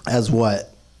already? As what?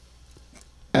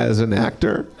 As an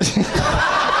actor?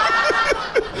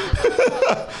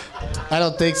 I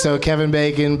don't think so. Kevin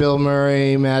Bacon, Bill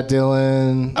Murray, Matt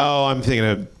Dillon. Oh, I'm thinking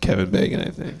of Kevin Bacon, I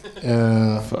think.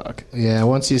 Fuck. Yeah,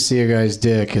 once you see a guy's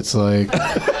dick, it's like...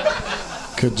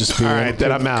 could just be... All right,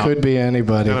 then I'm out. Could be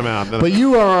anybody. Then I'm out. But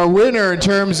you are our winner in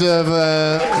terms of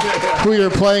who you're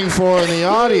playing for in the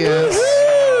audience.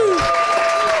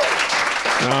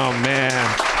 Oh, man.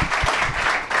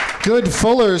 Good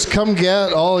Fullers, come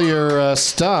get all your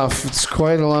stuff. It's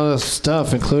quite a lot of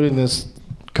stuff, including this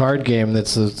card game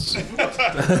that's a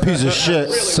piece of shit.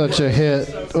 Such a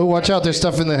hit. Oh, watch out, there's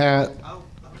stuff in the hat.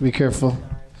 Be careful.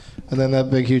 And then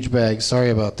that big, huge bag. Sorry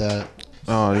about that.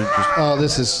 Oh,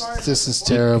 this is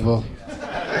terrible.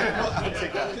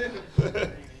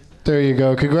 There you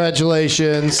go.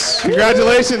 Congratulations.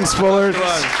 Congratulations, Fullers.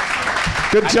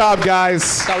 Good job,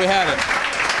 guys. I thought we had it.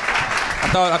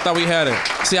 I thought we had it.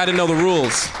 See, I didn't know the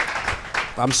rules.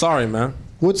 I'm sorry, man.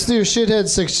 What's your shithead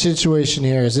situation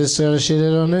here? Is this got a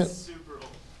shithead on it?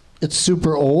 It's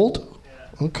super old?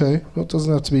 Yeah. Okay. Well, it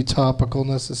doesn't have to be topical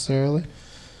necessarily.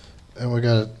 And we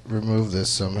got to remove this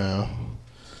somehow.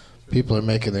 People are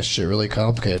making this shit really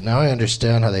complicated. Now I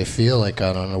understand how they feel like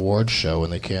on an awards show when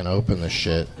they can't open this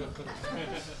shit.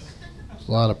 It's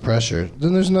a lot of pressure.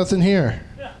 Then there's nothing here.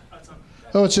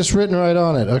 Oh, it's just written right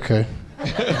on it. Okay.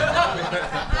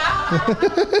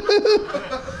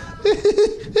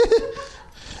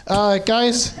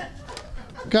 Guys,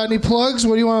 got any plugs?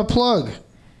 What do you want to plug?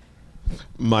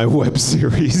 My web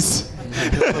series.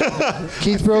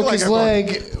 Keith broke his leg.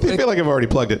 I feel like I've already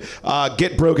plugged it.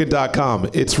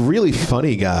 Getbroken.com. It's really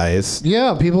funny, guys.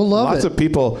 Yeah, people love Lots it. of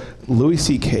people. Louis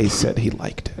C.K. said he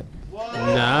liked it.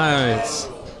 Nice.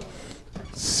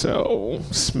 So,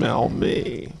 smell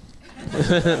me.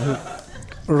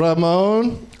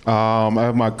 Ramon? I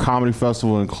have my comedy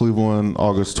festival in Cleveland,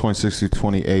 August 26th to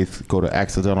 28th. Go to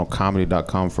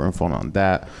accidentalcomedy.com for info on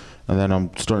that. And then I'm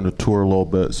starting to tour a little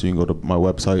bit, so you can go to my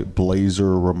website,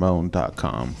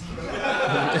 blazerramon.com.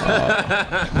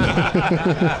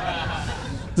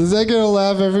 Does that get a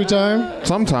laugh every time?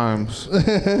 Sometimes.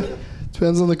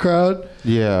 Depends on the crowd?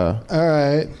 Yeah. All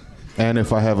right. And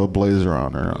if I have a blazer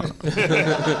on or not.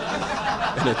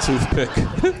 And a toothpick.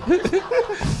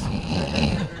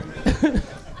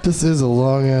 This is a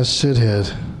long-ass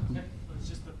shithead.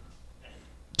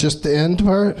 Just the end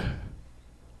part?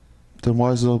 Then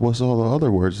what's all the other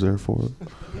words there for?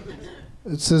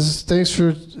 It says,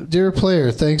 dear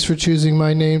player, thanks for choosing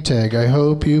my name tag. I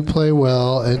hope you play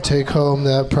well and take home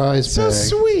that prize bag.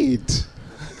 So sweet.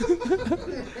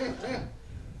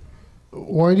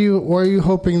 Why are you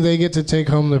hoping they get to take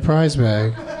home the prize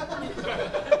bag?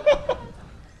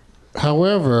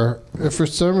 However, if for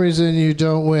some reason you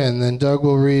don't win, then Doug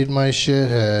will read my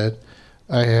shithead.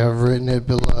 I have written it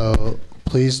below.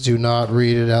 Please do not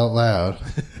read it out loud.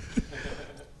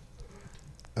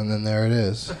 And then there it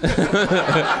is.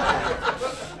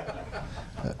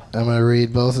 I'm going to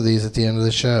read both of these at the end of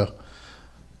the show.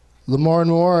 Lamorne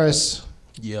Morris.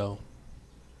 Yo.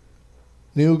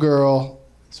 New Girl.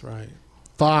 That's right.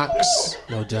 Fox.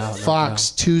 No doubt.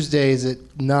 Fox, Tuesdays at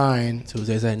 9.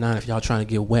 Tuesdays at 9. If y'all trying to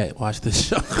get wet, watch this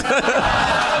show.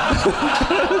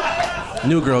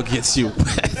 New Girl gets you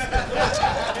wet.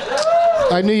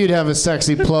 I knew you'd have a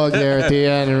sexy plug there at the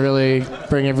end and really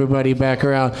bring everybody back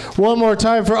around. One more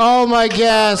time for all my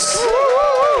guests.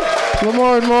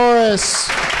 Lamorne Morris,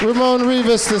 Ramon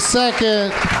Rivas II,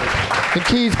 and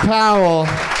Keith Powell.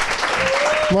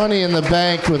 Money in the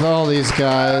bank with all these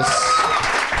guys.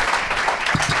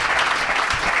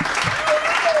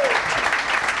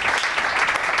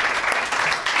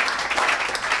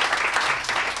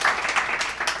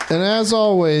 And as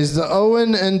always, the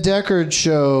Owen and Deckard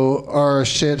show are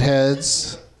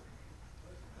shitheads.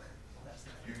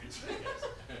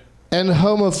 And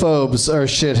homophobes are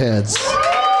shitheads.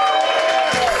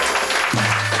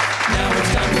 Now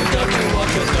it's time for Dr.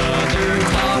 Watch another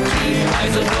talkie.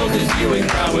 Isabella's viewing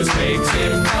prowess makes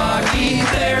him cocky.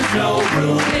 There's no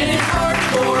room in his heart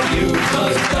for you,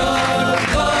 'cause